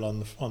 mil travel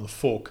on the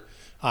fork.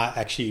 I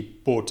actually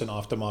bought an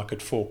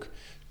aftermarket fork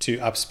to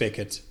upspec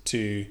it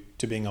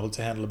to being able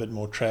to handle a bit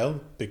more trail,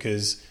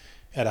 because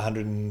at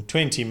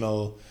 120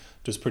 mil.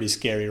 It was pretty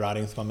scary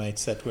riding with my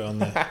mates that were on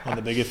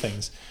the bigger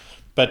things.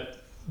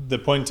 But the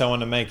point I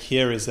want to make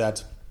here is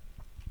that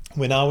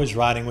when I was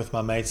riding with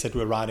my mates that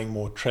were riding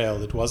more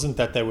trail, it wasn't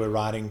that they were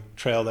riding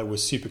trail that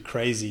was super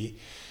crazy.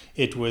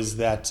 It was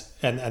that,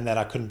 and that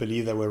I couldn't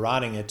believe they were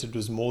riding it. It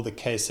was more the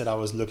case that I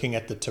was looking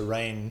at the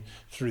terrain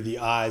through the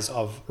eyes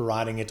of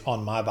riding it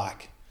on my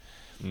bike.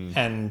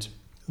 And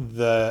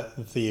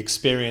the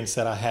experience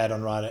that I had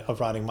of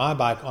riding my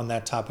bike on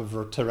that type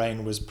of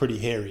terrain was pretty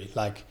hairy.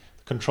 Like,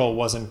 control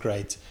wasn't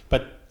great,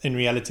 but in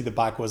reality the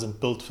bike wasn't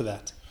built for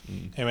that.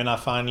 And when I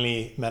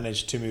finally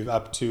managed to move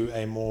up to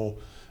a more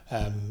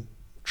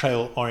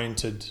trail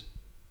oriented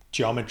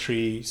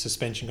geometry,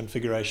 suspension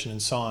configuration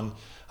and so on,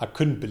 I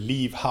couldn't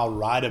believe how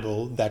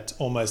rideable that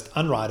almost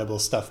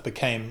unrideable stuff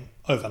became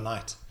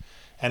overnight.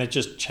 And it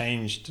just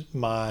changed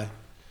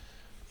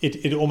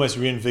it almost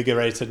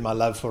reinvigorated my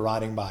love for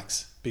riding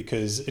bikes,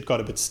 because it got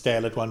a bit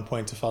stale at one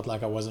point. I felt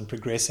like I wasn't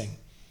progressing.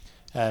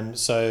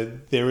 So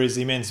there is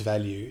immense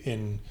value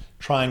in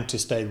trying to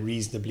stay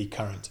reasonably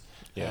current.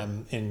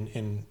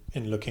 In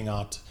looking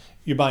out.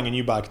 You're buying a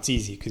new bike, it's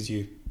easy because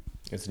you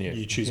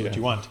choose what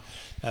you want.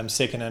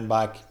 Second-hand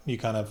bike, you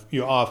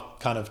are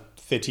kind of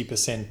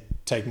 30%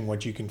 taking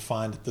what you can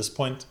find at this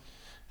point.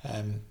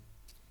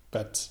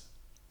 But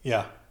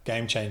yeah,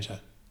 game changer.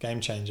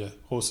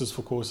 Horses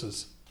for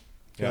courses.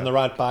 If you're on the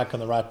right bike, on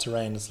the right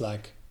terrain, it's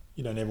like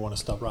you don't ever want to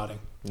stop riding.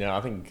 Yeah,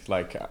 I think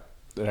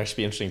it'd actually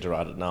be interesting to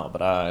ride it now,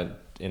 but I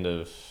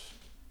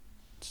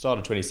start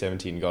of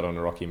 2017 got on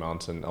a Rocky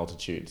Mountain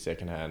altitude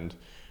secondhand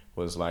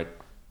was like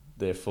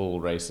their full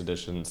race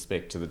edition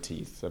spec to the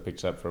teeth. I picked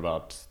it up for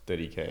about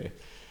 30k,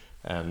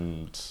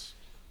 and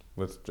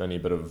with only a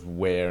bit of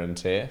wear and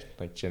tear,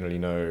 like generally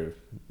no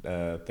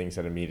things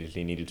that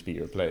immediately needed to be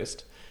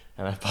replaced.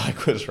 And that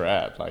bike was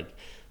rad. Like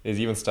there's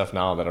even stuff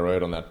now that I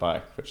rode on that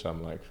bike, which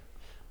I'm like,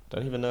 I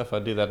don't even know if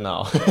I'd do that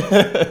now.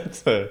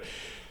 So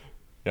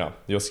yeah,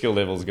 your skill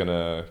level is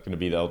gonna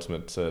be the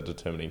ultimate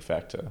determining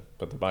factor,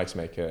 but the bikes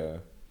make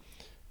a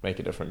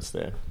difference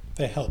there.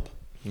 They help.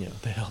 Yeah,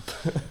 they help.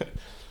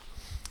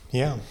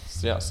 Yeah.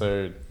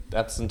 So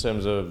that's in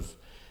terms of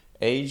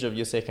age of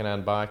your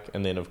second-hand bike,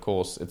 and then of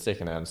course it's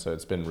second-hand, so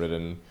it's been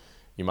ridden.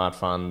 You might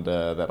find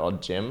that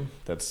odd gem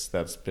that's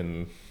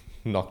been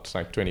knocked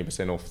like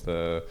 20% off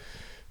the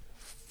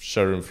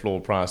showroom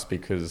floor price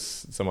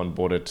because someone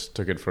bought it,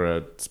 took it for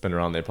a spin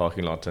around their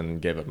parking lot,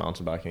 and gave it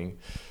mountain biking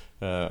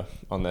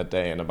on that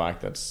day, and a bike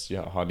that's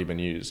hardly been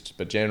used.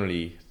 But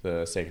generally,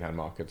 the second-hand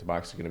market, the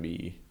bikes are going to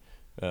be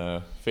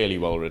fairly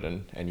well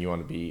ridden, and you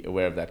want to be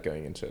aware of that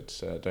going into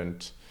it.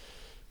 Don't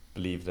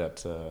believe that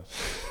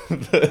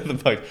the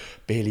bike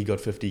barely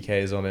got 50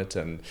 k's on it,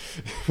 and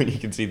when you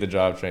can see the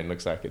drivetrain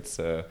looks like it's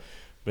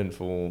been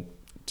for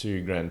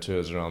 2 grand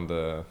tours around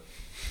the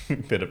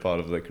better part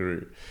of the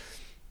Karoo.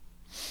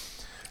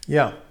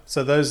 Yeah,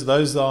 so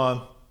those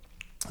are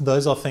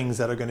things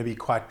that are going to be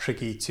quite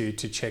tricky to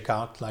check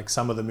out, like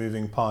some of the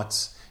moving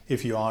parts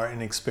if you are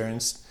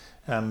inexperienced.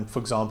 For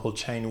example,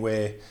 chain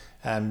wear,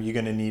 you're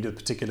going to need a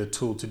particular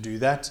tool to do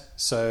that.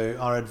 So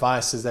our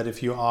advice is that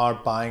if you are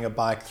buying a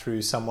bike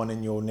through someone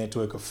in your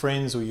network of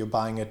friends, or you're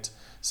buying it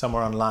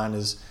somewhere online,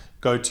 is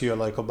go to your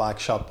local bike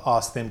shop,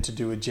 ask them to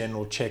do a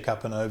general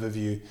checkup and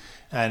overview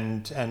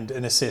and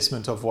an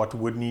assessment of what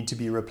would need to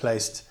be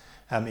replaced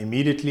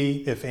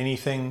immediately, if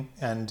anything,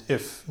 and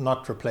if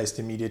not replaced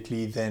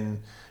immediately,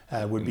 then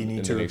would be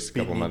need to next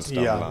couple months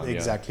down the line,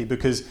 exactly,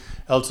 because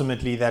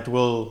ultimately that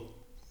will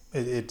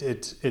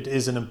it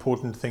is an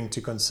important thing to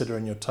consider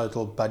in your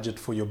total budget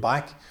for your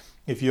bike.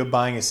 If you're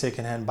buying a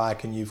second-hand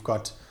bike and you've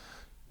got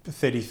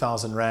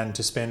 30,000 rand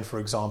to spend, for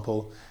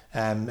example,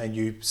 and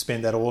you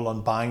spend that all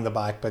on buying the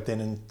bike, but then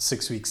in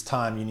 6 weeks'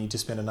 time you need to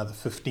spend another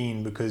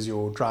 15 because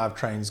your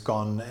drivetrain's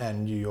gone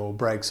and your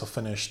brakes are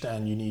finished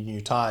and you need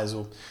new tires,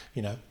 or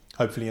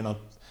hopefully you're not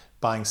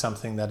buying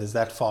something that is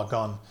that far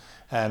gone,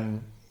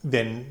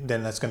 then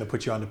that's going to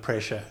put you under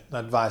pressure. The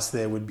advice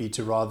there would be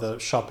to rather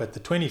shop at the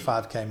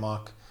 25k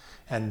mark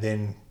and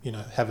then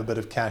have a bit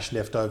of cash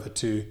left over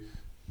to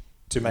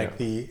make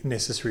the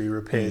necessary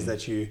repairs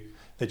that you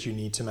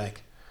need to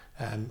make.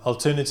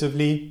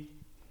 Alternatively,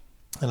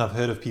 and I've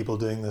heard of people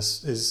doing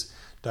this, is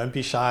don't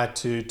be shy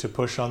to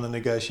push on the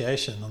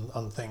negotiation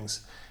on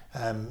things.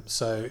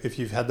 So if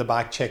you've had the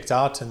bike checked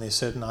out and there's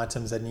certain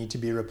items that need to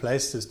be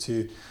replaced, is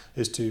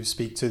to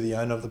speak to the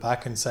owner of the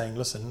bike and saying,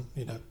 listen,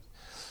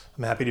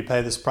 I'm happy to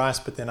pay this price,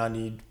 but then I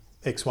need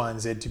X, Y,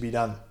 and Z to be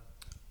done.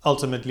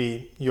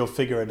 Ultimately, you'll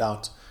figure it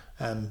out,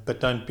 but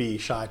don't be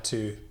shy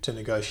to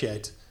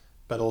negotiate,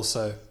 but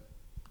also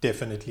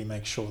definitely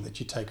make sure that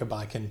you take a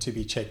bike in to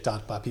be checked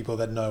out by people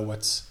that know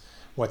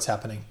what's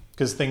happening.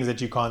 Because things that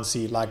you can't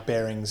see, like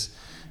bearings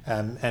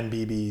and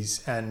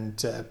BBs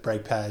and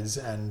brake pads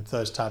and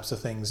those types of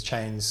things,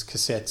 chains,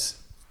 cassettes,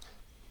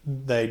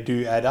 they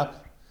do add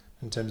up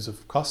in terms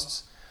of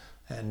costs,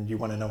 and you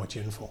want to know what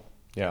you're in for.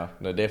 Yeah,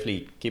 no,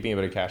 definitely keeping a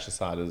bit of cash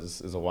aside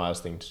is a wise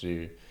thing to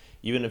do,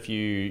 even if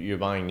you're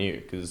buying new,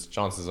 because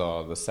chances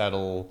are the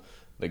saddle,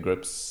 the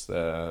grips,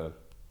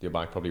 your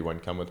bike probably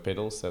won't come with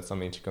pedals. So that's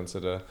something to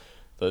consider.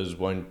 Those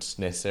won't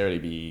necessarily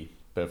be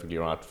perfectly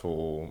right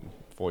for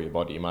your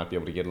body. You might be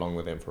able to get along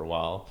with them for a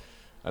while.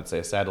 I'd say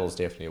a saddle is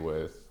definitely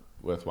a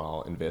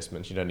worthwhile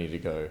investment. You don't need to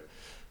go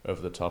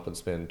over the top and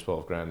spend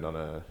 12 grand on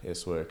a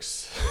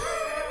S-Works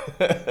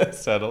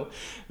saddle,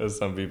 as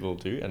some people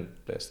do, and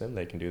bless them,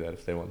 they can do that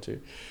if they want to.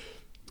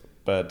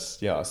 But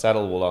yeah, a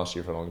saddle will last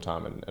you for a long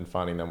time, and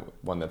finding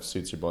one that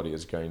suits your body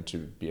is going to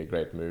be a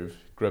great move.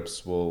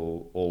 Grips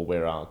will all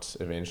wear out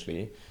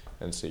eventually,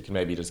 and so you can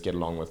maybe just get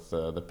along with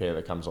the pair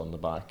that comes on the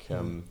bike.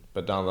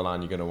 But down the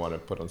line, you're going to want to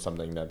put on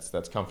something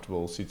that's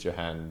comfortable, suits your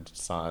hand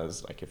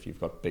size. Like if you've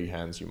got big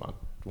hands, you might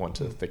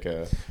want a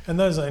thicker. And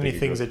those are only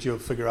things that you'll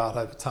figure out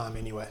over time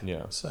anyway.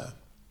 Yeah. So,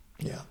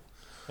 yeah.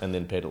 And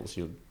then pedals,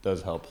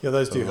 those help. Yeah,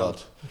 those do help.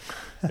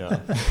 Yeah.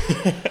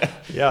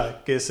 Yeah, I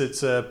guess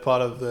it's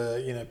part of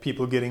the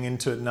people getting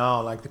into it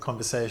now, like the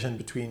conversation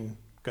between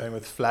going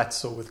with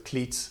flats or with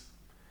cleats.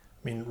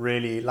 I mean,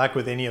 really, like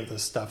with any of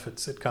this stuff,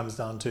 it comes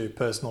down to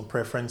personal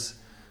preference.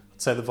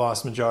 I'd say the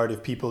vast majority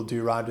of people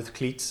do ride with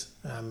cleats.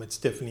 It's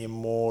definitely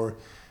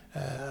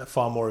a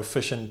far more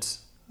efficient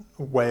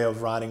way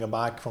of riding a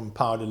bike, from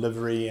power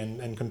delivery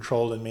and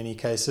control in many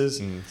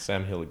cases.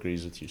 Sam Hill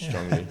agrees with you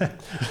strongly.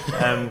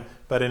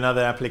 But in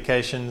other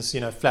applications,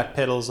 flat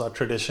pedals are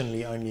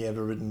traditionally only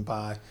ever ridden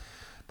by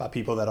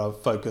people that are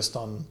focused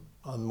on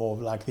more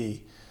of like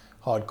the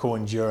hardcore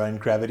enduro and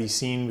gravity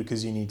scene,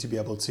 because you need to be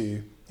able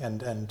to,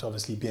 and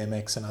obviously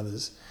BMX and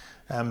others.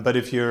 But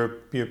if you're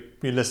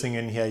listening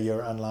in here,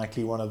 you're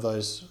unlikely one of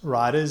those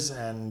riders,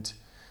 and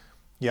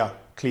yeah,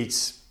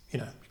 cleats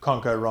you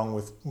can't go wrong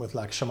with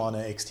like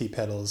Shimano XT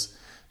pedals.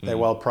 They're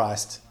well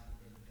priced.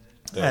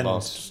 They'll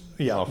last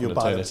half an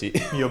eternity.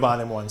 You'll buy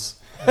them once.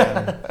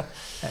 That's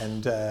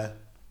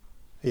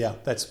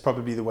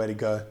probably the way to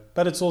go.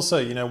 But it's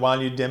also,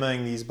 while you're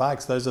demoing these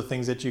bikes, those are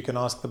things that you can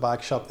ask the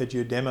bike shop that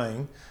you're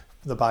demoing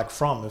the bike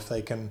from, if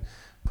they can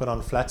put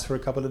on flats for a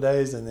couple of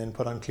days and then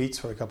put on cleats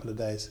for a couple of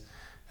days.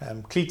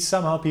 Cleats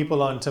somehow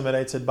people are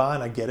intimidated by,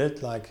 and I get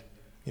it. Like,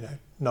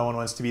 no one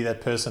wants to be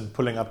that person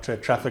pulling up to a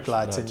traffic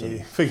light and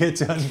you forget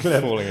to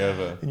unclip. Falling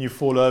over. And you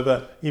fall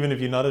over, even if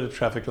you're not at a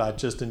traffic light,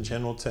 just in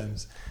general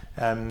terms.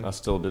 I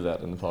still do that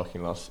in the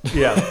parking lot.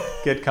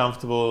 Get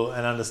comfortable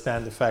and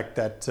understand the fact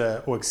that,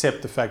 or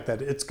accept the fact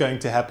that it's going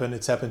to happen.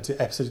 It's happened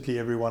to absolutely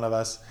every one of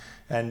us,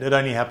 and it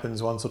only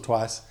happens once or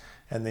twice,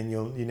 and then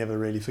you never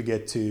really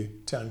forget to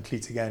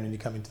uncleat again when you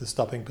come into the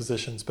stopping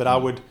positions. But I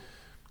would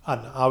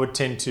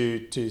tend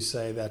to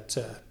say that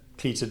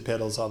cleated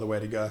pedals are the way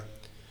to go.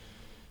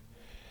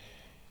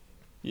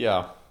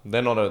 Yeah,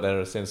 they're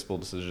a sensible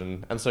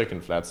decision, and so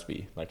can flats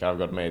be. Like, I've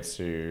got mates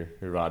who've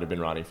been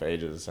riding for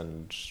ages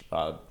and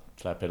ride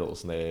flat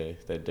pedals, and they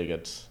dig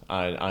it.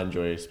 I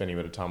enjoy spending a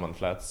bit of time on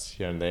flats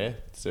here and there.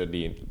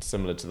 Certainly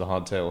similar to the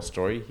hardtail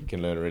story, you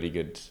can learn really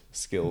good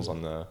skills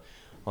on the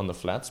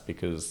flats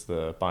because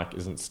the bike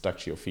isn't stuck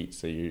to your feet,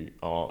 so you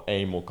are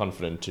more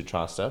confident to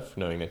try stuff,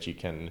 knowing that you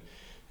can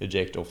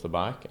eject off the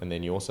bike, and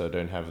then you also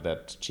don't have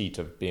that cheat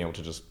of being able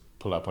to just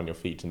pull up on your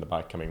feet and the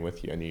bike coming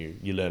with you, and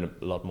you learn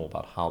a lot more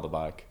about how the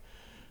bike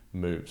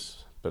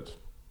moves. But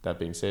that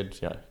being said,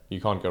 you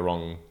can't go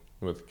wrong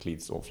with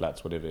cleats or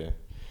flats, whatever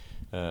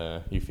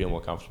you feel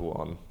more comfortable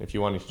on. If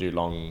you're wanting to do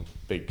long,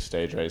 big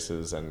stage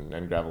races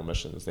and gravel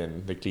missions,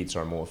 then the cleats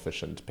are a more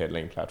efficient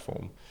pedaling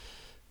platform.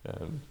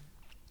 But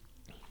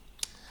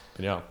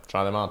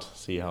try them out,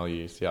 see how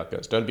it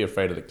goes. Don't be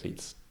afraid of the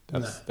cleats.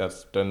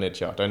 Don't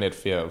let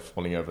fear of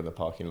falling over in the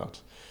parking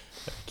lot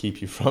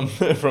keep you from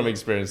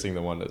experiencing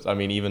the wonders. I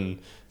mean, even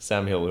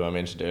Sam Hill, who I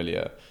mentioned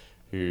earlier,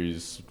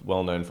 who's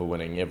well known for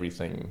winning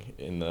everything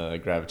in the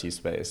gravity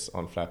space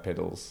on flat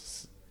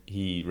pedals,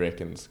 he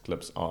reckons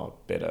clips are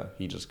better.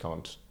 He just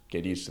can't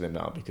get used to them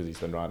now because he's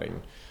been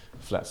riding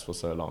flats for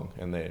so long,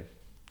 and they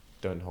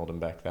don't hold him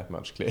back that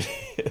much, clearly.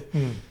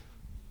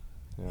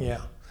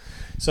 Yeah.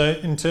 So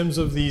in terms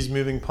of these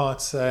moving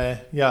parts,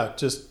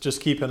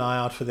 just keep an eye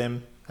out for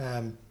them.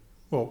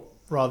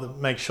 Rather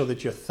make sure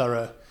that you're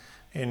thorough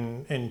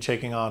in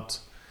checking out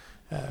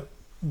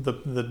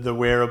the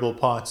wearable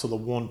parts or the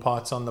worn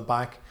parts on the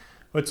bike.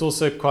 What's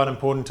also quite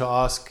important to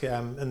ask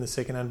in the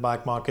second-hand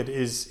bike market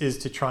is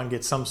to try and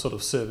get some sort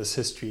of service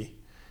history.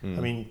 I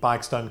mean,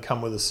 bikes don't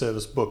come with a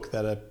service book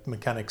that a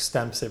mechanic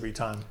stamps every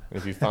time.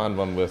 If you find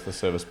one with a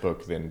service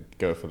book, then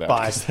go for that.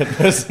 Because that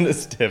person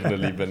has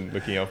definitely been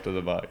looking after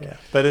the bike. Yeah,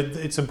 but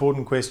it's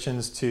important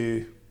questions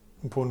to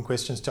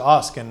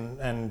ask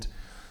and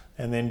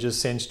then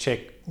just sense check,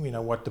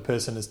 what the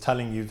person is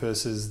telling you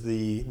versus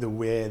the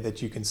wear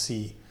that you can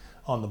see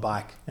on the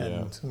bike,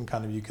 and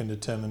kind of you can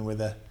determine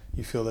whether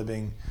you feel they're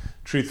being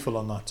truthful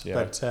or not. Yeah,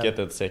 but get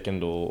that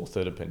second or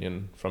third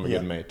opinion from a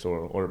good mate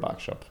or a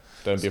bike shop.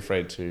 Don't be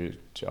afraid to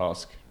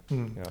ask.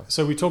 Yeah.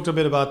 So we talked a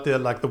bit about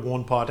the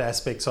worn part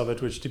aspects of it,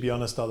 which to be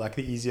honest are like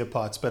the easier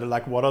parts, but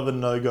like what are the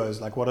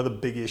no-goes? Like what are the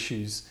big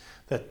issues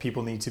that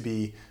people need to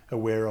be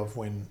aware of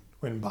when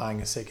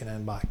buying a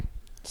second-hand bike?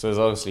 So there's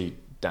obviously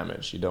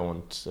damage. You don't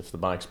want, if the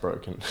bike's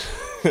broken,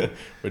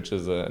 which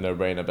is a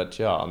no-brainer, but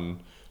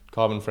on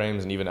carbon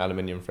frames and even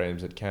aluminium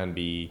frames, it can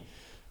be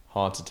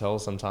hard to tell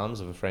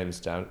sometimes if a frame's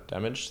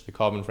damaged. The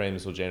carbon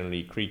frames will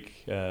generally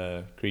creak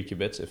a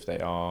bit if they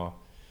are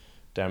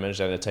damaged,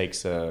 and it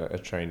takes a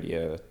trained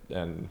ear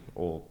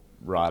or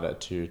rider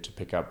to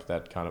pick up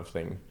that kind of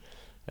thing.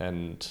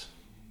 And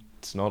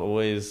it's not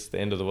always the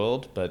end of the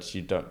world, but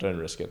you don't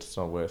risk it. It's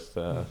not worth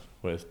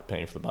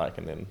paying for the bike,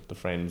 and then the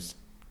frame's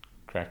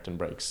cracked and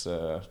breaks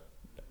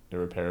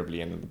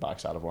irreparably, and the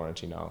bike's out of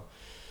warranty now.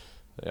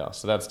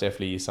 So that's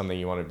definitely something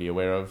you want to be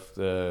aware of.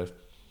 The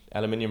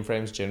aluminium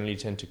frames generally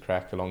tend to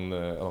crack along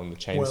the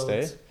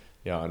chainstay,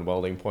 and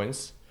welding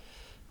points.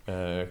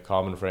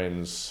 Carbon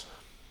frames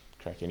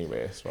crack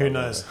anywhere. Who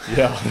knows?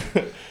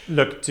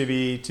 Look, to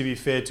be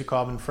fair to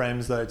carbon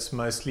frames, though, it's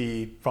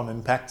mostly from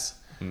impacts.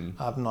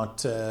 I've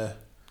not. In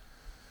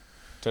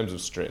terms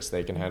of stress,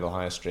 they can handle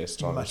higher stress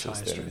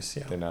tolerances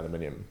than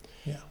aluminium.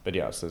 Yeah. But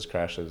so there's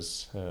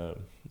crashes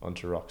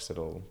onto rocks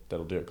that'll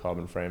do a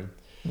carbon frame.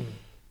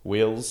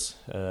 Wheels,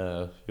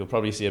 you'll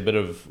probably see a bit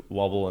of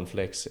wobble and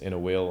flex in a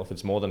wheel. If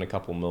it's more than a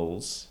couple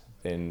mils,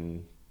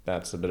 then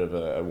that's a bit of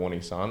a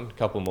warning sign. A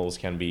couple mils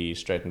can be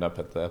straightened up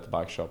at the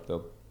bike shop.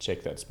 They'll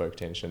check that spoke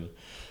tension.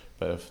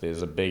 But if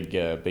there's a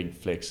big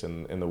flex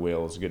in the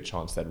wheel, there's a good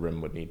chance that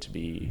rim would need to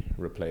be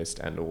replaced,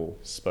 and or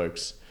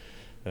spokes.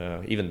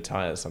 Even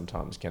tires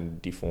sometimes can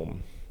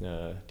deform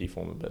a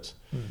bit.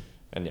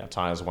 And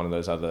tires are one of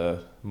those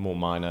other more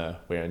minor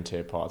wear and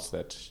tear parts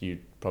that you're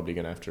probably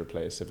going to have to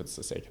replace if it's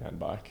a second-hand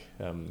bike.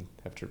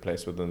 Have to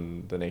replace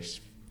within the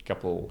next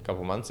couple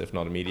months, if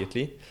not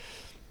immediately.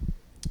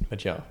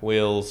 But yeah,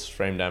 wheels,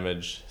 frame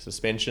damage,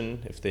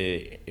 suspension.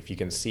 If you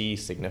can see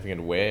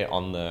significant wear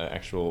on the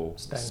actual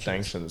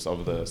stanchions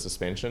of the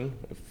suspension,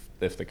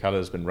 if the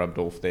colour's been rubbed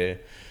off there,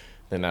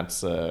 then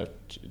that's a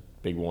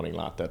big warning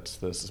light that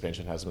the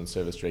suspension has been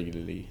serviced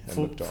regularly and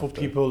looked after. For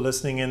people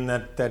listening in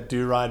that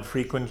do ride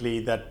frequently,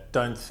 that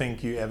don't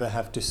think you ever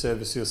have to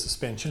service your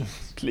suspension,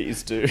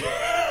 please do.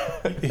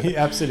 You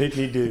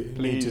absolutely do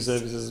need to Please.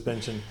 service the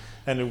suspension,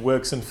 and it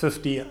works in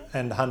 50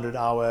 and 100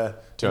 hour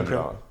 200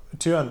 hour.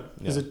 200.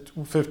 Yeah. Is it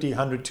 50,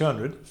 100,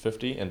 200?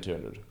 50 and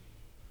 200.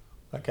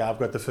 Okay, I've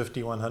got the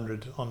 50,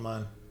 100 on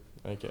mine.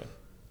 Okay.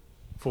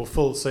 For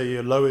full, so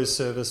your lowest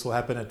service will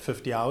happen at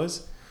 50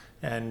 hours,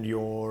 and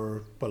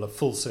a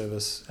full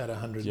service at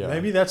 100. Yeah.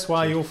 Maybe that's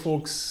why your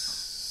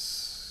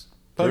forks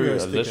pogo I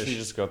is literally thickish.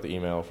 just got the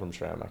email from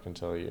Shram, I can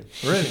tell you.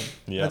 Really?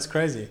 Yeah. That's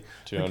crazy.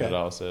 200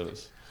 hour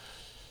service.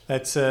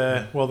 That's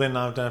well, then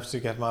I don't have to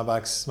get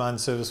mine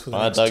serviced for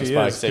the next 2 Doug's years.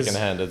 bike 'cause- second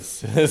hand,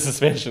 his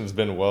suspension's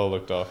been well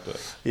looked after.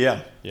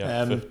 Yeah.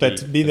 Yeah, 50,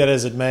 but be that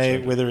as it may,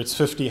 200. whether it's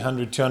 50,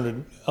 100,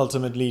 200,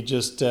 ultimately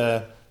just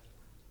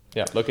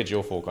Yeah, look at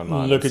your fork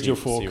online. Look and at see, your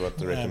fork, See what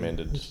the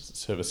recommended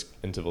service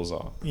intervals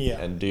are. Yeah.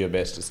 And do your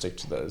best to stick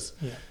to those.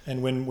 yeah.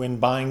 And when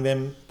buying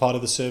them, part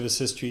of the service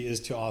history is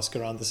to ask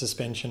around the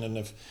suspension, and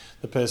if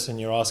the person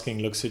you're asking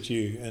looks at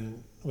you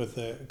and with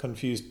a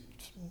confused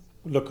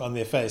look on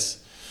their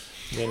face,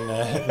 then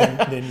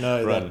then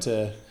know Run.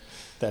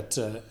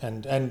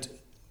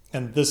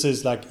 and this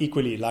is like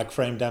equally like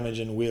frame damage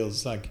and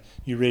wheels. Like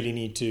you really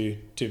need to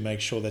make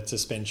sure that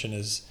suspension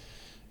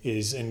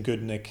is in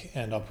good nick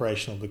and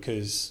operational,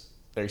 because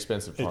They're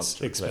expensive parts it's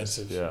to replace.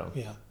 expensive.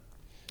 Yeah.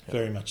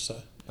 Very much so.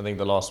 I think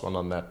the last one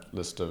on that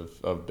list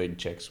of big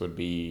checks would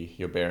be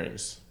your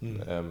bearings.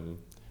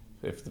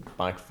 If the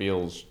bike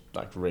feels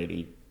like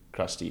really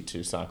crusty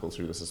to cycle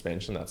through the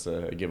suspension, that's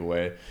a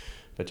giveaway.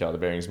 But yeah, the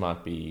bearings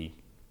might be,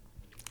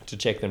 to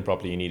check them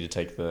properly, you need to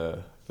take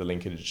the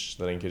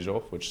linkage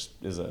off, which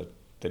is a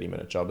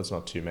 30-minute job. It's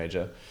not too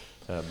major,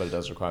 but it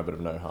does require a bit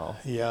of know-how.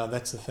 Yeah,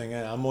 that's the thing.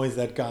 I'm always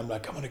that guy. I'm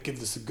like, I'm going to give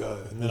this a go.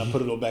 And then I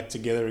put it all back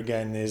together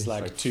again. There's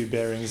like 2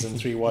 bearings and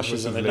 3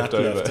 washers and a nut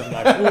left. I'm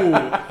like,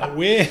 ooh,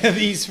 where are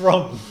these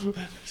from?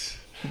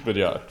 But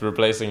yeah,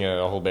 replacing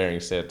a whole bearing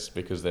set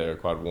because they're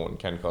quite worn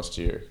can cost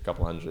you a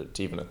couple hundred,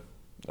 even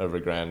over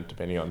 $1,000,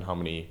 depending on how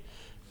many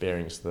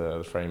bearings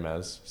the frame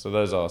has. So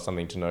those are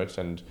something to note,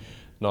 and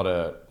not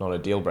a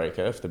deal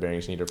breaker if the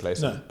bearings need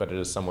replacing, No. but it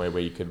is somewhere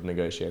where you could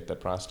negotiate that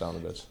price down a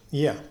bit.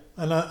 Yeah.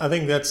 And I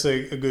think that's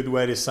a good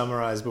way to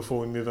summarize before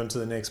we move on to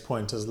the next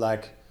point, is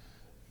like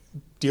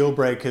deal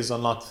breakers are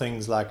not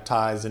things like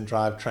tires and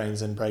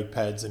drivetrains and brake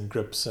pads and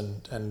grips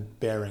and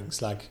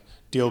bearings. Like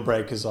deal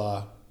breakers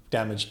are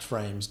damaged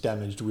frames,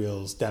 damaged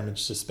wheels,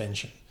 damaged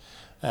suspension,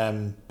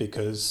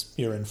 because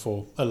you're in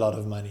for a lot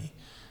of money.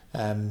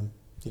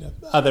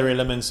 Other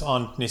elements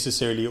aren't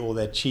necessarily all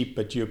that cheap,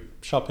 but you're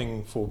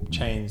shopping for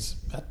chains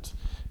at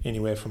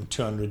anywhere from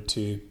 200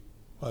 to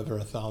over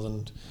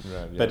 1,000.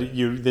 Right, yeah. But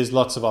there's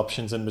lots of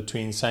options in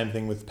between. Same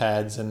thing with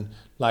pads and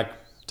like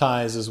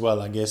tires as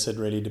well. I guess it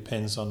really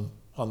depends on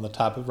the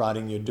type of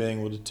riding you're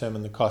doing will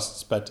determine the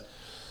costs. But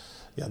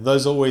yeah,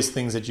 those are always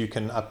things that you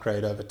can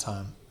upgrade over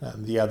time.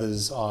 The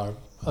others are,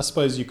 I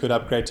suppose you could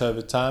upgrade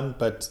over time,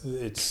 but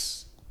they're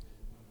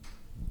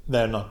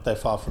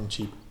far from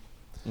cheap.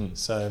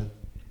 So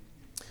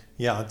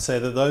yeah, I'd say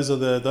that those are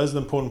the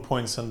important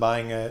points on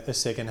buying a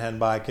second-hand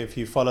bike. If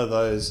you follow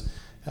those,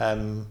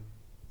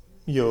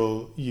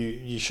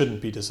 you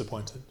shouldn't be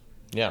disappointed.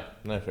 Yeah,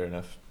 no, fair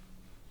enough.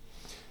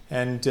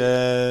 And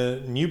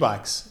new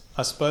bikes,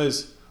 I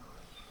suppose.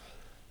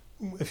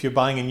 If you're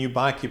buying a new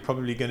bike, you're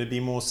probably going to be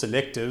more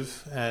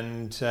selective,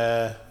 and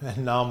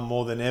now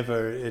more than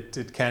ever,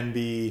 it can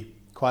be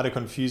quite a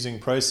confusing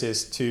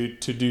process to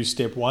do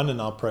step one in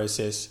our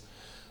process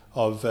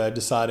of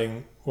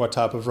deciding what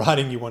type of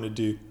riding you want to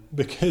do,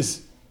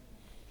 because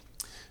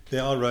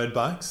there are road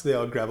bikes, there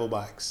are gravel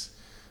bikes,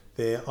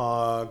 there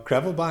are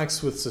gravel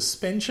bikes with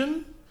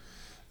suspension,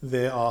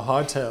 there are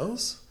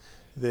hardtails,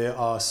 there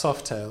are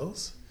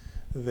softtails,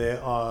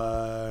 there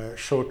are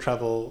short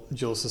travel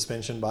dual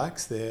suspension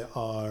bikes, there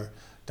are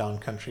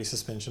downcountry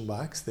suspension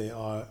bikes, there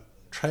are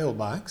trail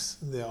bikes,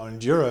 there are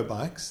enduro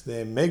bikes,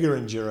 there are mega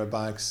enduro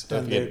bikes,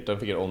 Don't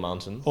forget all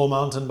mountain. all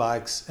mountain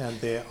bikes, and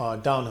there are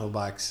downhill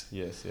bikes.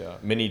 Yes, yeah.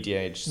 Mini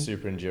DH,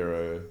 super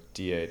enduro,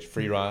 DH,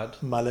 free ride,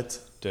 Mullet.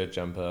 dirt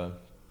jumper.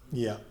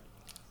 Yeah.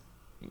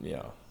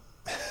 Yeah.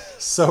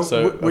 So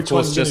of which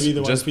course, one's going to be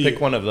the one just for pick you?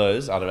 one of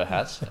those out of a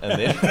hat, and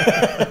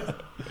then.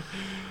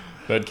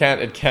 But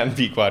it can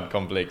be quite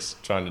complex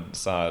trying to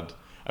decide.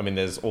 I mean,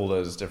 there's all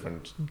those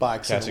different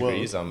Bikes in the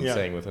categories. world. I'm Yeah.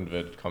 saying with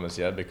inverted commas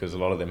here because a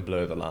lot of them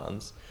blur the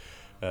lines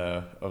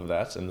of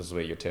that, and this is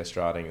where your test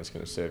riding is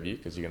going to serve you,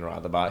 because you're going to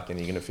ride the bike and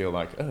you're going to feel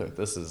like, oh,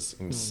 this is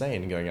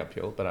insane going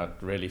uphill, but I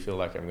really feel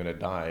like I'm going to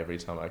die every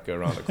time I go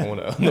around a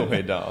corner on the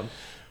way down.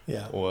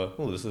 Yeah. Or,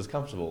 oh, this is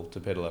comfortable to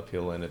pedal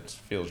uphill and it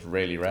feels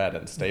really rad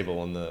and stable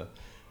on the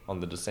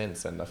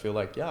descents, and I feel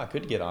like, yeah, I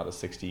could get out a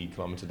 60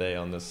 kilometer day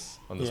on this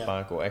Yeah.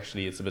 bike, or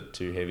actually it's a bit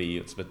too heavy,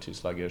 it's a bit too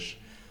sluggish.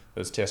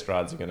 those test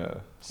rides are going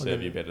to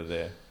serve you better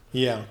there.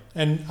 Yeah,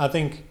 and I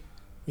think,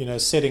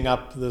 setting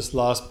up this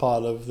last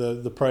part of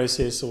the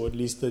process, or at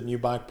least the new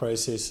bike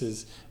process,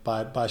 is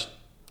by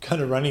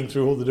kind of running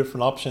through all the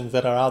different options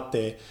that are out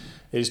there,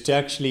 is to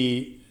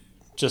actually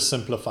just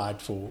simplify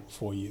it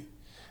for you.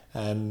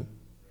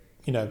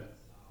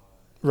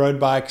 Road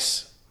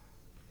bikes,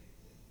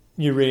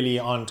 you really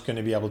aren't going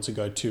to be able to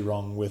go too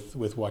wrong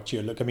with what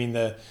you look. I mean,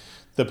 the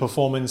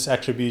performance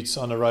attributes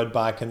on a road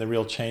bike and the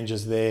real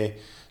changes there,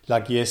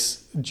 like,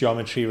 yes,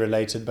 geometry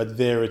related, but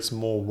there it's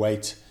more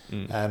weight.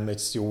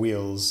 It's your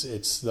wheels,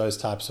 it's those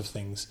types of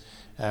things.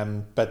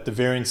 But the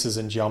variances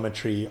in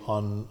geometry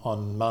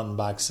on mountain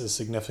bikes is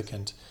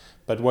significant.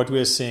 But what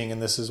we're seeing,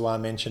 and this is why I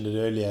mentioned it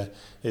earlier,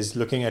 is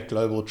looking at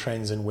global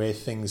trends and where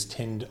things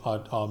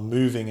are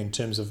moving in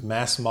terms of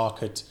mass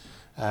market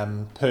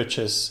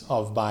purchase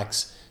of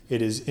bikes.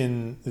 It is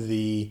in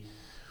the,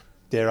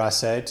 dare I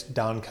say it,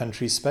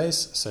 downcountry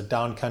space. So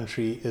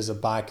downcountry is a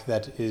bike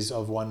that is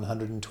of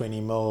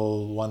 120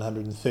 mil,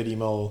 130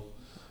 mil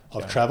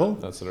of travel.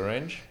 That's the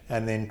range.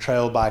 And then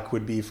trail bike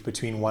would be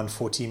between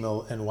 140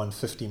 mil and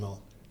 150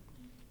 mil.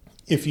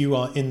 If you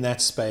are in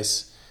that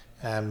space,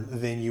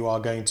 then you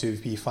are going to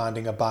be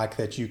finding a bike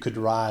that you could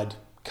ride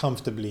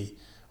comfortably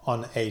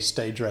on a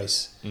stage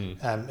race. In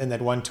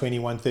that 120,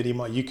 130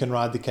 mile, you can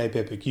ride the Cape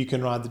Epic, you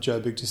can ride the Joe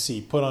Big to See,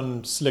 put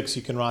on slicks,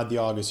 you can ride the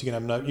Argus, you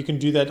can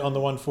do that on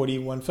the 140,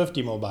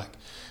 150 mile bike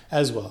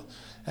as well.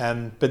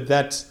 But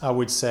that, I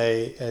would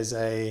say, as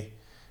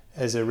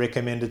a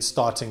recommended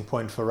starting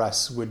point for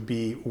us, would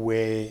be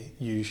where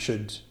you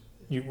should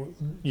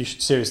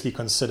seriously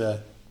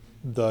consider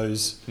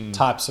those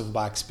types of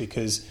bikes,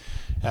 because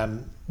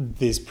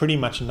there's pretty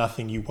much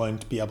nothing you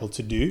won't be able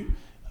to do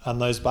on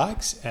those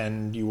bikes,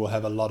 and you will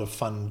have a lot of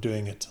fun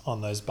doing it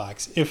on those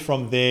bikes. If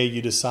from there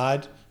you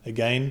decide,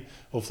 again,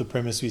 off the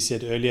premise we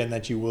said earlier, and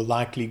that you will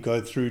likely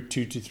go through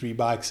 2 to 3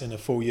 bikes in a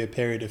 4-year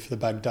period if the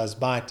bug does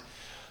bite,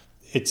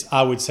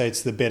 I would say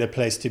it's the better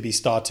place to be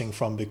starting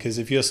from, because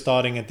if you're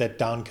starting at that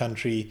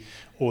downcountry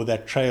or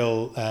that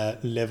trail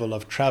level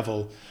of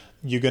travel,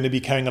 you're going to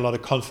be carrying a lot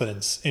of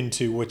confidence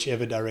into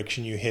whichever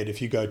direction you head. If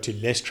you go to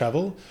less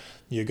travel,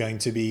 you're going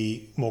to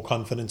be more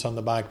confident on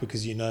the bike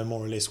because you know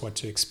more or less what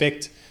to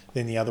expect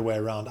than the other way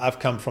around. I've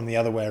come from the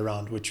other way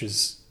around, which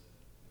is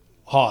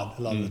hard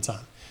a lot of the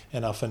time.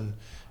 And often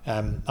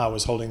I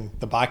was holding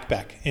the bike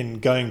back in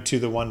going to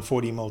the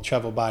 140 mil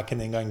travel bike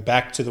and then going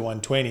back to the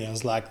 120. I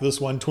was like,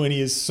 this 120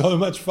 is so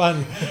much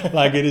fun.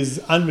 Like, it is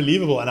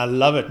unbelievable. And I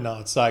love it now.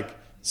 It's like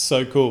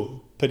so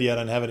cool. Pity I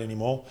don't have it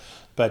anymore.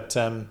 But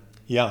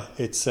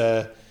it's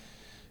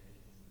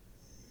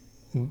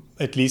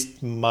at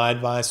least my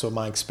advice or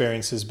my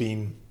experience has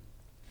been,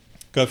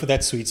 go for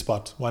that sweet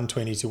spot,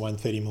 120 to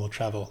 130 mil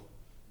travel,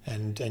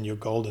 and you're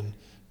golden.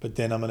 But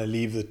then I'm going to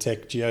leave the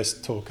tech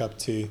geos talk up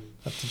to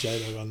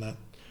J-Dog on that.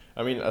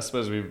 I mean, I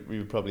suppose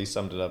we probably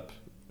summed it up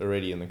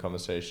already in the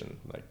conversation.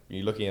 Like,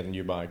 you're looking at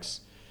new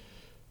bikes,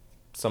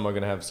 some are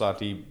going to have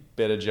slightly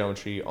better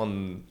geometry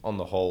on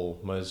the whole.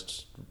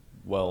 Most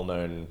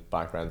well-known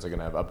bike brands are going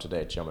to have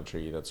up-to-date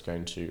geometry that's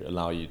going to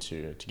allow you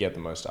to get the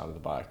most out of the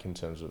bike in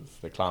terms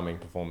of the climbing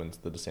performance,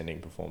 the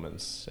descending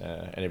performance,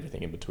 and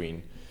everything in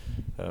between.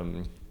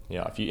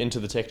 If you're into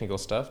the technical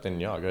stuff, then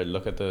go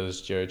look at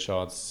those geo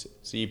charts.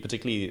 See,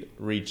 particularly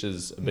reach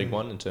is a big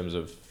one in terms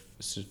of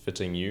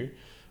fitting you,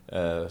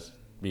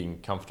 being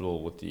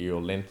comfortable with your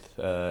length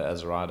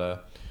as a rider,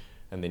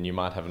 and then you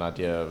might have an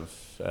idea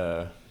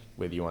of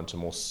whether you want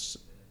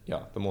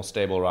the more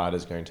stable ride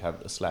is going to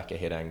have a slacker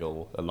head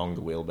angle, a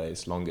longer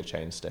wheelbase, longer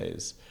chain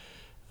stays,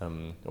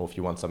 or if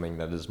you want something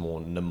that is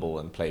more nimble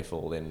and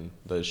playful, then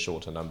those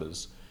shorter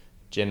numbers.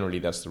 Generally,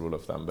 that's the rule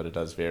of thumb, but it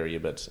does vary a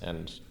bit,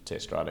 and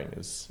test riding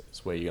is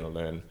where you're going to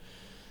learn.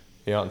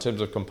 In terms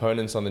of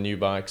components on the new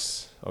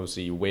bikes,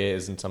 obviously wear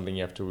isn't something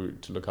you have to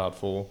look out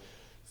for.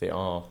 There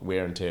are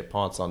wear and tear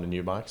parts on the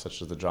new bike,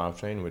 such as the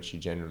drivetrain, which you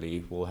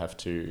generally will have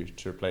to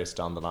replace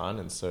down the line,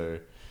 and so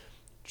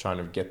trying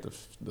to get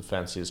the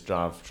fanciest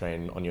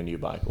drivetrain on your new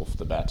bike off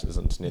the bat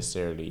isn't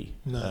necessarily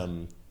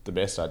the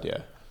best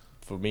idea.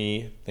 For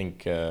me, I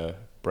think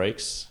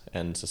brakes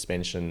and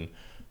suspension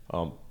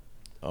are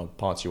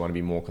parts you want to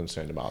be more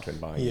concerned about when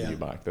buying a new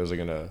bike. Those are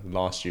going to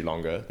last you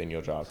longer than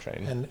your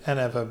drivetrain. And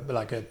have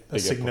a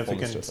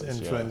significant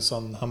influence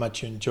on how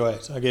much you enjoy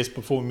it. I guess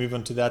before we move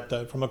on to that,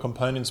 though, from a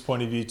components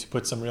point of view, to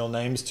put some real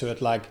names to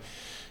it, like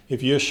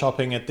if you're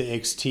shopping at the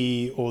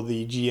XT or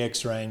the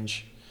GX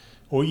range,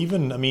 or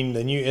even, the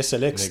new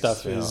SLX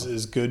stuff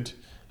is good.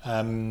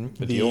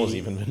 But yours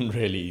even been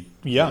really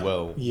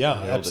well. Yeah,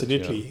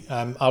 absolutely.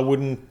 I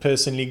wouldn't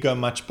personally go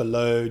much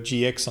below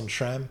GX on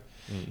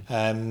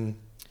SRAM.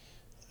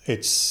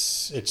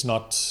 It's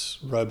not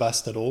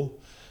robust at all.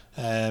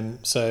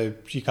 So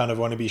you kind of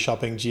want to be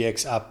shopping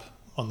GX up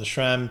on the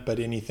SRAM, but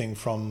anything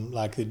from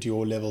like the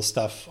dual level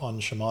stuff on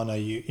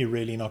Shimano, you're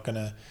really not going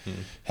to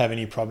have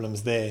any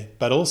problems there.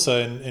 But also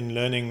in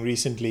learning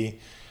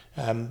recently,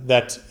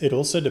 that it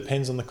also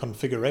depends on the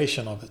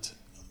configuration of it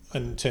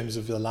in terms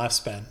of the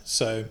lifespan.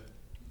 So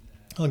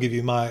I'll give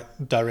you my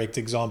direct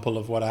example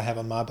of what I have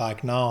on my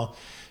bike now.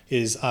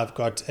 Is I've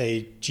got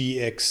a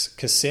GX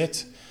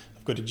cassette,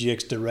 I've got a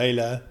GX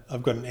derailleur,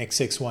 I've got an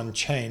XX1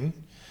 chain,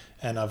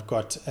 and I've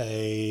got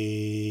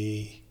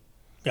it's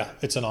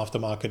an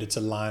aftermarket. It's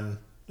a line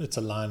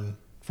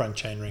front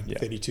chainring,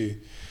 32.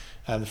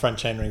 And the front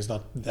chainring is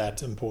not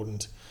that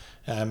important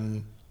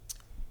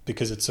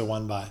because it's a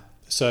one by.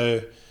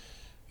 So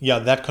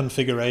that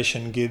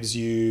configuration gives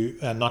you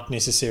not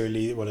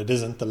necessarily, well, it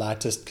isn't the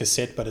lightest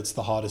cassette, but it's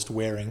the hardest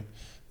wearing.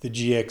 The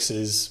GX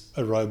is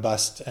a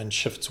robust and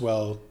shifts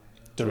well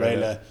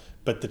derailleur,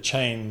 but the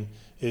chain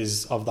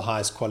is of the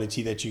highest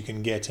quality that you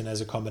can get. And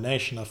as a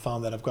combination, I've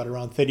found that I've got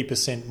around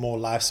 30% more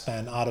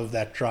lifespan out of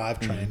that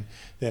drivetrain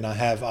than I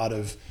have out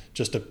of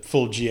just a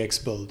full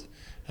GX build.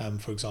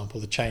 For example,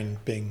 the chain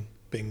being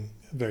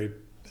very,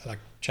 like,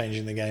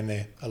 changing the game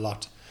there a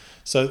lot.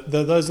 So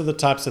those are the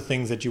types of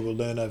things that you will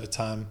learn over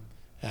time.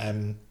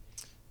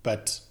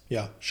 But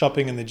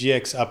shopping in the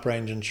GX up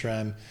range and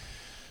SRAM,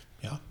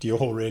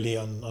 Dior really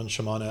on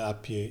Shimano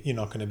up, you're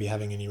not going to be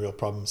having any real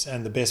problems.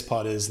 And the best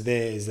part is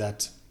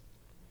that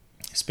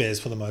spares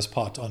for the most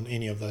part on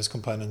any of those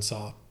components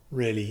are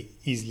really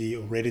easily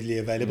or readily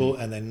available,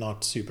 and they're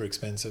not super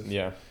expensive.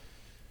 Yeah,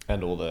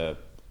 and all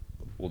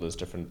those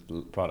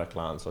different product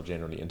lines are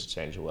generally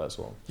interchangeable as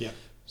well. Yeah.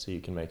 So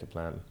you can make a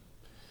plan.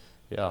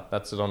 Yeah,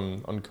 that's it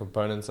on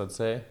components, I'd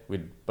say.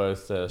 We'd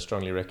both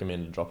strongly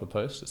recommend a dropper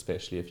post,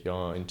 especially if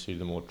you're into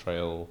the more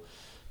trail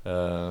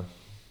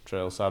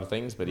side of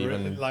things. But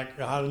even I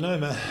don't know,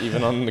 man.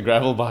 Even on the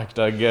gravel bike,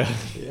 Doug. We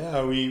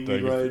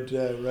rode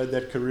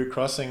that Karoo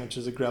Crossing, which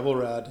is a gravel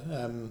ride,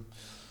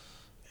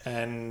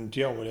 and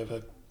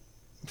whatever,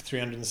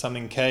 300 and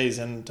something Ks,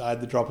 and I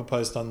had the dropper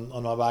post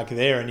on my bike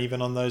there. And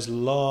even on those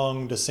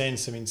long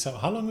descents, I mean,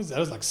 how long was that? It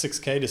was like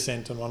 6K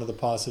descent on one of the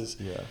passes.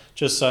 Yeah.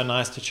 Just so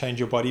nice to change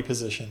your body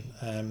position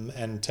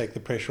and take the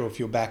pressure off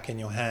your back and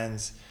your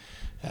hands.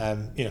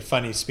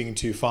 Funny, speaking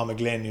to Farmer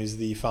Glenn, who's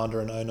the founder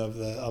and owner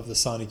of the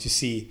Sani to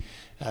See,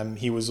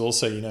 he was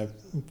also,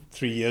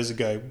 3 years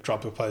ago,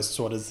 dropper posts,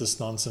 what is this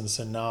nonsense?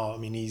 And now, I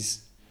mean, he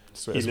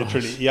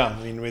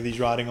literally, whether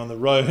he's riding on the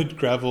road,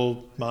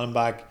 gravel, mountain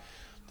bike,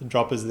 the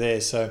dropper's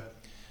there. So,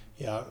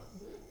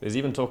 there's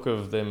even talk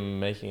of them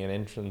making an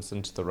entrance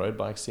into the road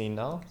bike scene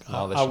now.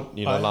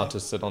 You're not allowed to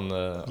sit on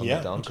the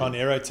down. You can't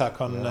aero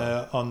tuck on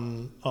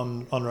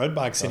road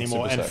bikes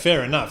anymore. And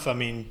fair enough. I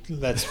mean,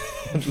 that's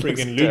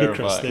friggin'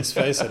 ludicrous. Let's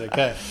face it.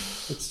 Okay,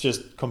 it's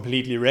just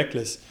completely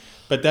reckless.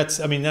 But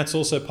that's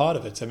also part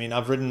of it. I mean,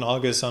 I've ridden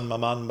Argus on my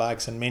mountain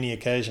bikes on many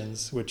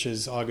occasions, which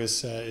is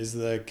Argus is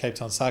the Cape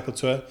Town Cycle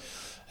Tour,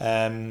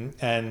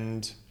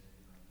 and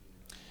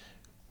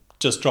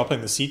just dropping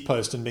the seat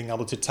post and being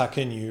able to tuck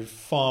in, you're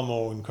far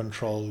more in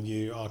control.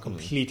 You are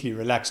completely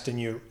relaxed, and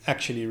you're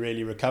actually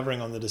really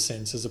recovering on the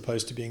descents as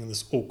opposed to being in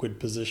this awkward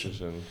position.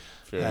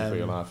 Fearing for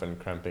your life and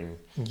cramping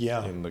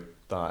in the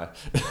thigh.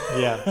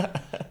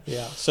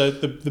 So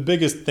the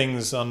biggest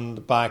things on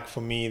the bike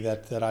for me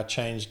that I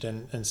changed,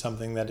 and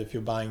something that if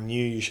you're buying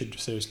new, you should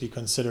seriously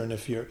consider, and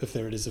if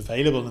there it is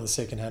available in the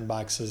second-hand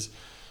bikes, is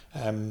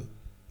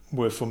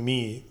were for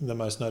me the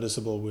most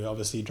noticeable. We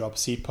obviously drop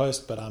seat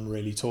post, but I'm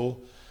really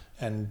tall.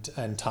 And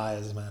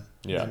tires, man.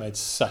 That made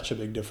such a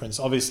big difference.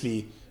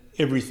 Obviously,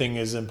 everything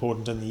is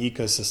important in the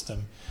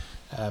ecosystem,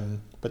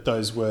 but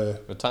those were...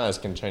 The tires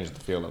can change the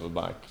feel of a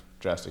bike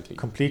drastically.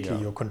 Completely.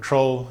 Your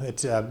control,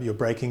 your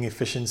braking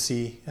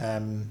efficiency,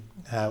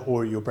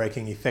 or your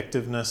braking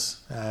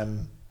effectiveness.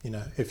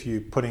 If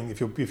you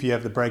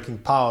have the braking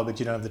power but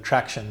you don't have the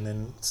traction,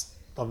 then it's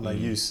of no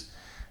use.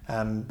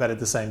 But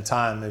at the same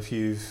time, if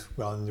in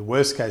the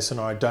worst case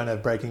scenario, don't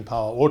have braking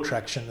power or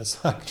traction,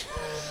 it's like...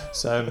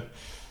 So...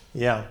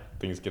 Yeah,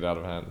 things get out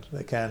of hand.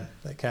 They can.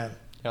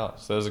 Yeah,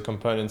 so those are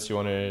components you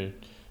want to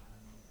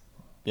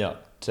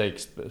take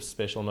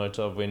special note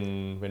of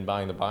when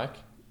buying the bike.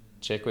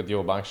 Check with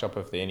your bike shop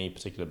if there are any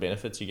particular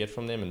benefits you get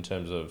from them in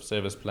terms of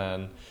service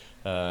plan,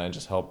 and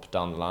just help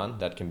down the line.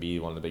 That can be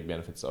one of the big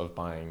benefits of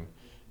buying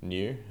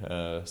new.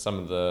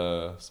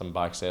 Some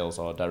bike sales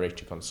are direct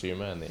to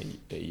consumer, and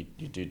you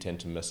do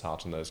tend to miss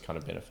out on those kind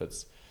of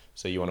benefits.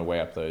 So you want to weigh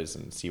up those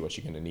and see what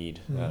you're going to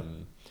need.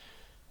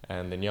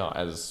 And then,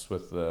 as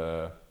with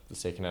the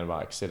second-hand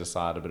bike, set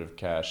aside a bit of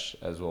cash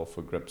as well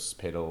for grips,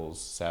 pedals,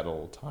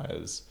 saddle,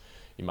 tires.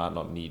 You might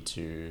not need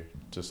to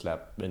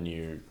slap a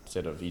new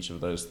set of each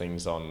of those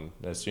things on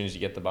as soon as you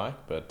get the bike,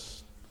 but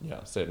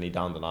certainly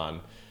down the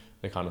line,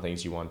 the kind of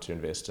things you want to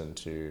invest in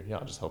to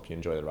just help you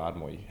enjoy the ride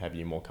more, have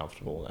you more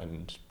comfortable,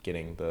 and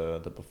getting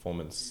the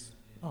performance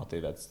out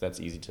there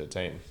that's easy to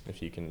attain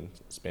if you can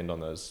spend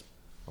on those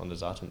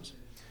items.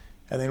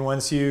 And then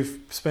once you've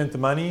spent the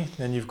money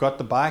and you've got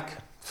the bike,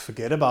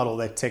 forget about all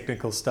that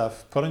technical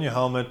stuff. Put on your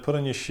helmet, put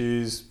on your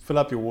shoes, fill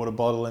up your water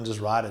bottle, and just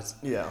ride it.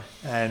 Yeah.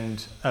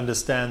 And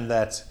understand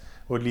that,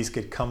 or at least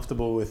get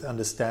comfortable with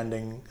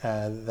understanding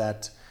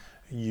that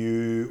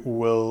you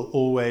will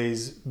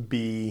always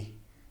be...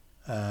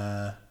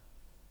 I'm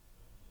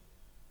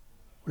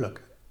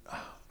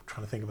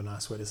trying to think of a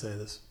nice way to say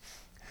this.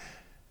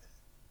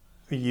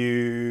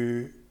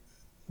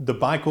 the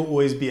bike will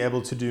always be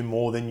able to do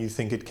more than you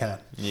think it can.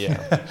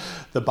 Yeah.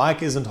 The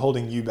bike isn't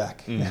holding you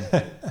back.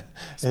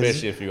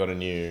 Especially if you've got a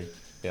new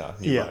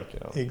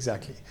bike.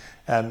 Exactly.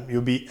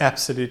 You'll be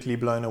absolutely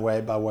blown away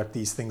by what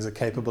these things are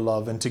capable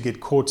of, and to get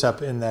caught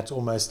up in that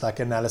almost like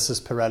analysis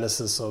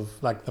paralysis of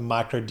like the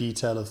micro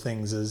detail of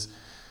things is,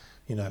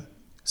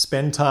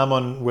 spend time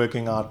on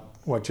working out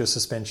what your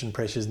suspension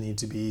pressures need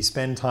to be,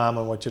 spend time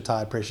on what your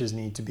tire pressures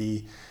need to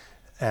be.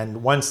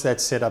 And once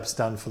that setup's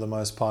done, for the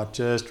most part,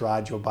 just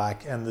ride your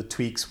bike, and the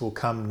tweaks will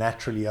come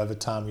naturally over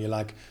time. You're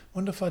like,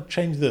 wonder if I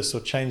change this or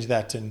change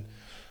that, and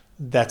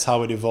that's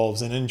how it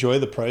evolves. And enjoy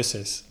the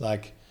process.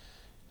 Like,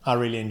 I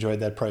really enjoyed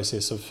that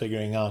process of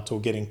figuring out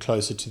or getting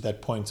closer to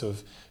that point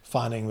of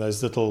finding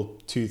those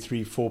little 2,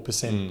 3,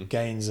 4%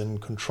 gains in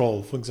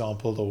control, for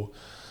example, or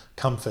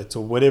comfort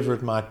or whatever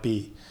it might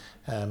be.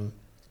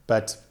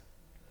 But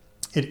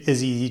it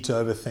is easy to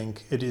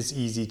overthink. It is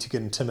easy to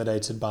get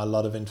intimidated by a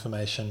lot of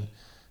information.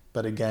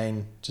 But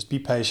again, just be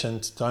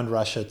patient, don't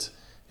rush it,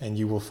 and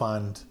you will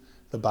find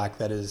the bike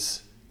that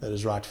is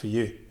right for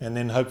you. And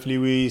then hopefully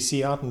we see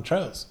you out on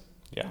trails.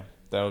 Yeah,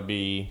 that would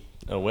be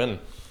a win.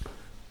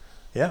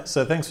 Yeah,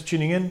 so thanks for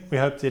tuning in. We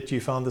hope that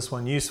you found this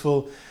one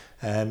useful.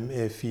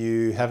 If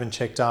you haven't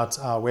checked out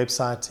our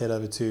website, head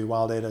over to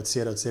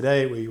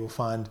wildair.co.za, where you will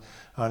find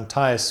our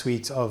entire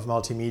suite of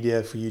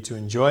multimedia for you to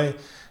enjoy.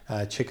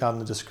 Check out in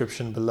the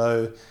description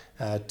below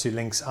to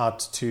links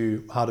out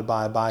to how to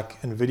buy a bike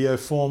in video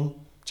form.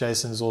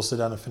 Jason's also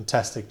done a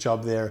fantastic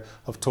job there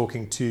of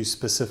talking to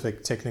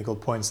specific technical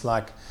points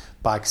like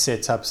bike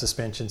setup,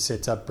 suspension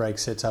setup, brake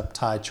setup,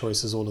 tire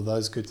choices, all of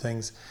those good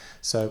things.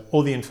 So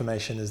all the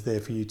information is there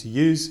for you to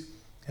use,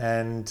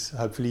 and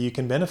hopefully you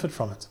can benefit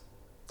from it.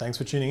 Thanks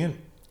for tuning in.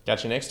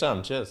 Catch you next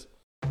time. Cheers.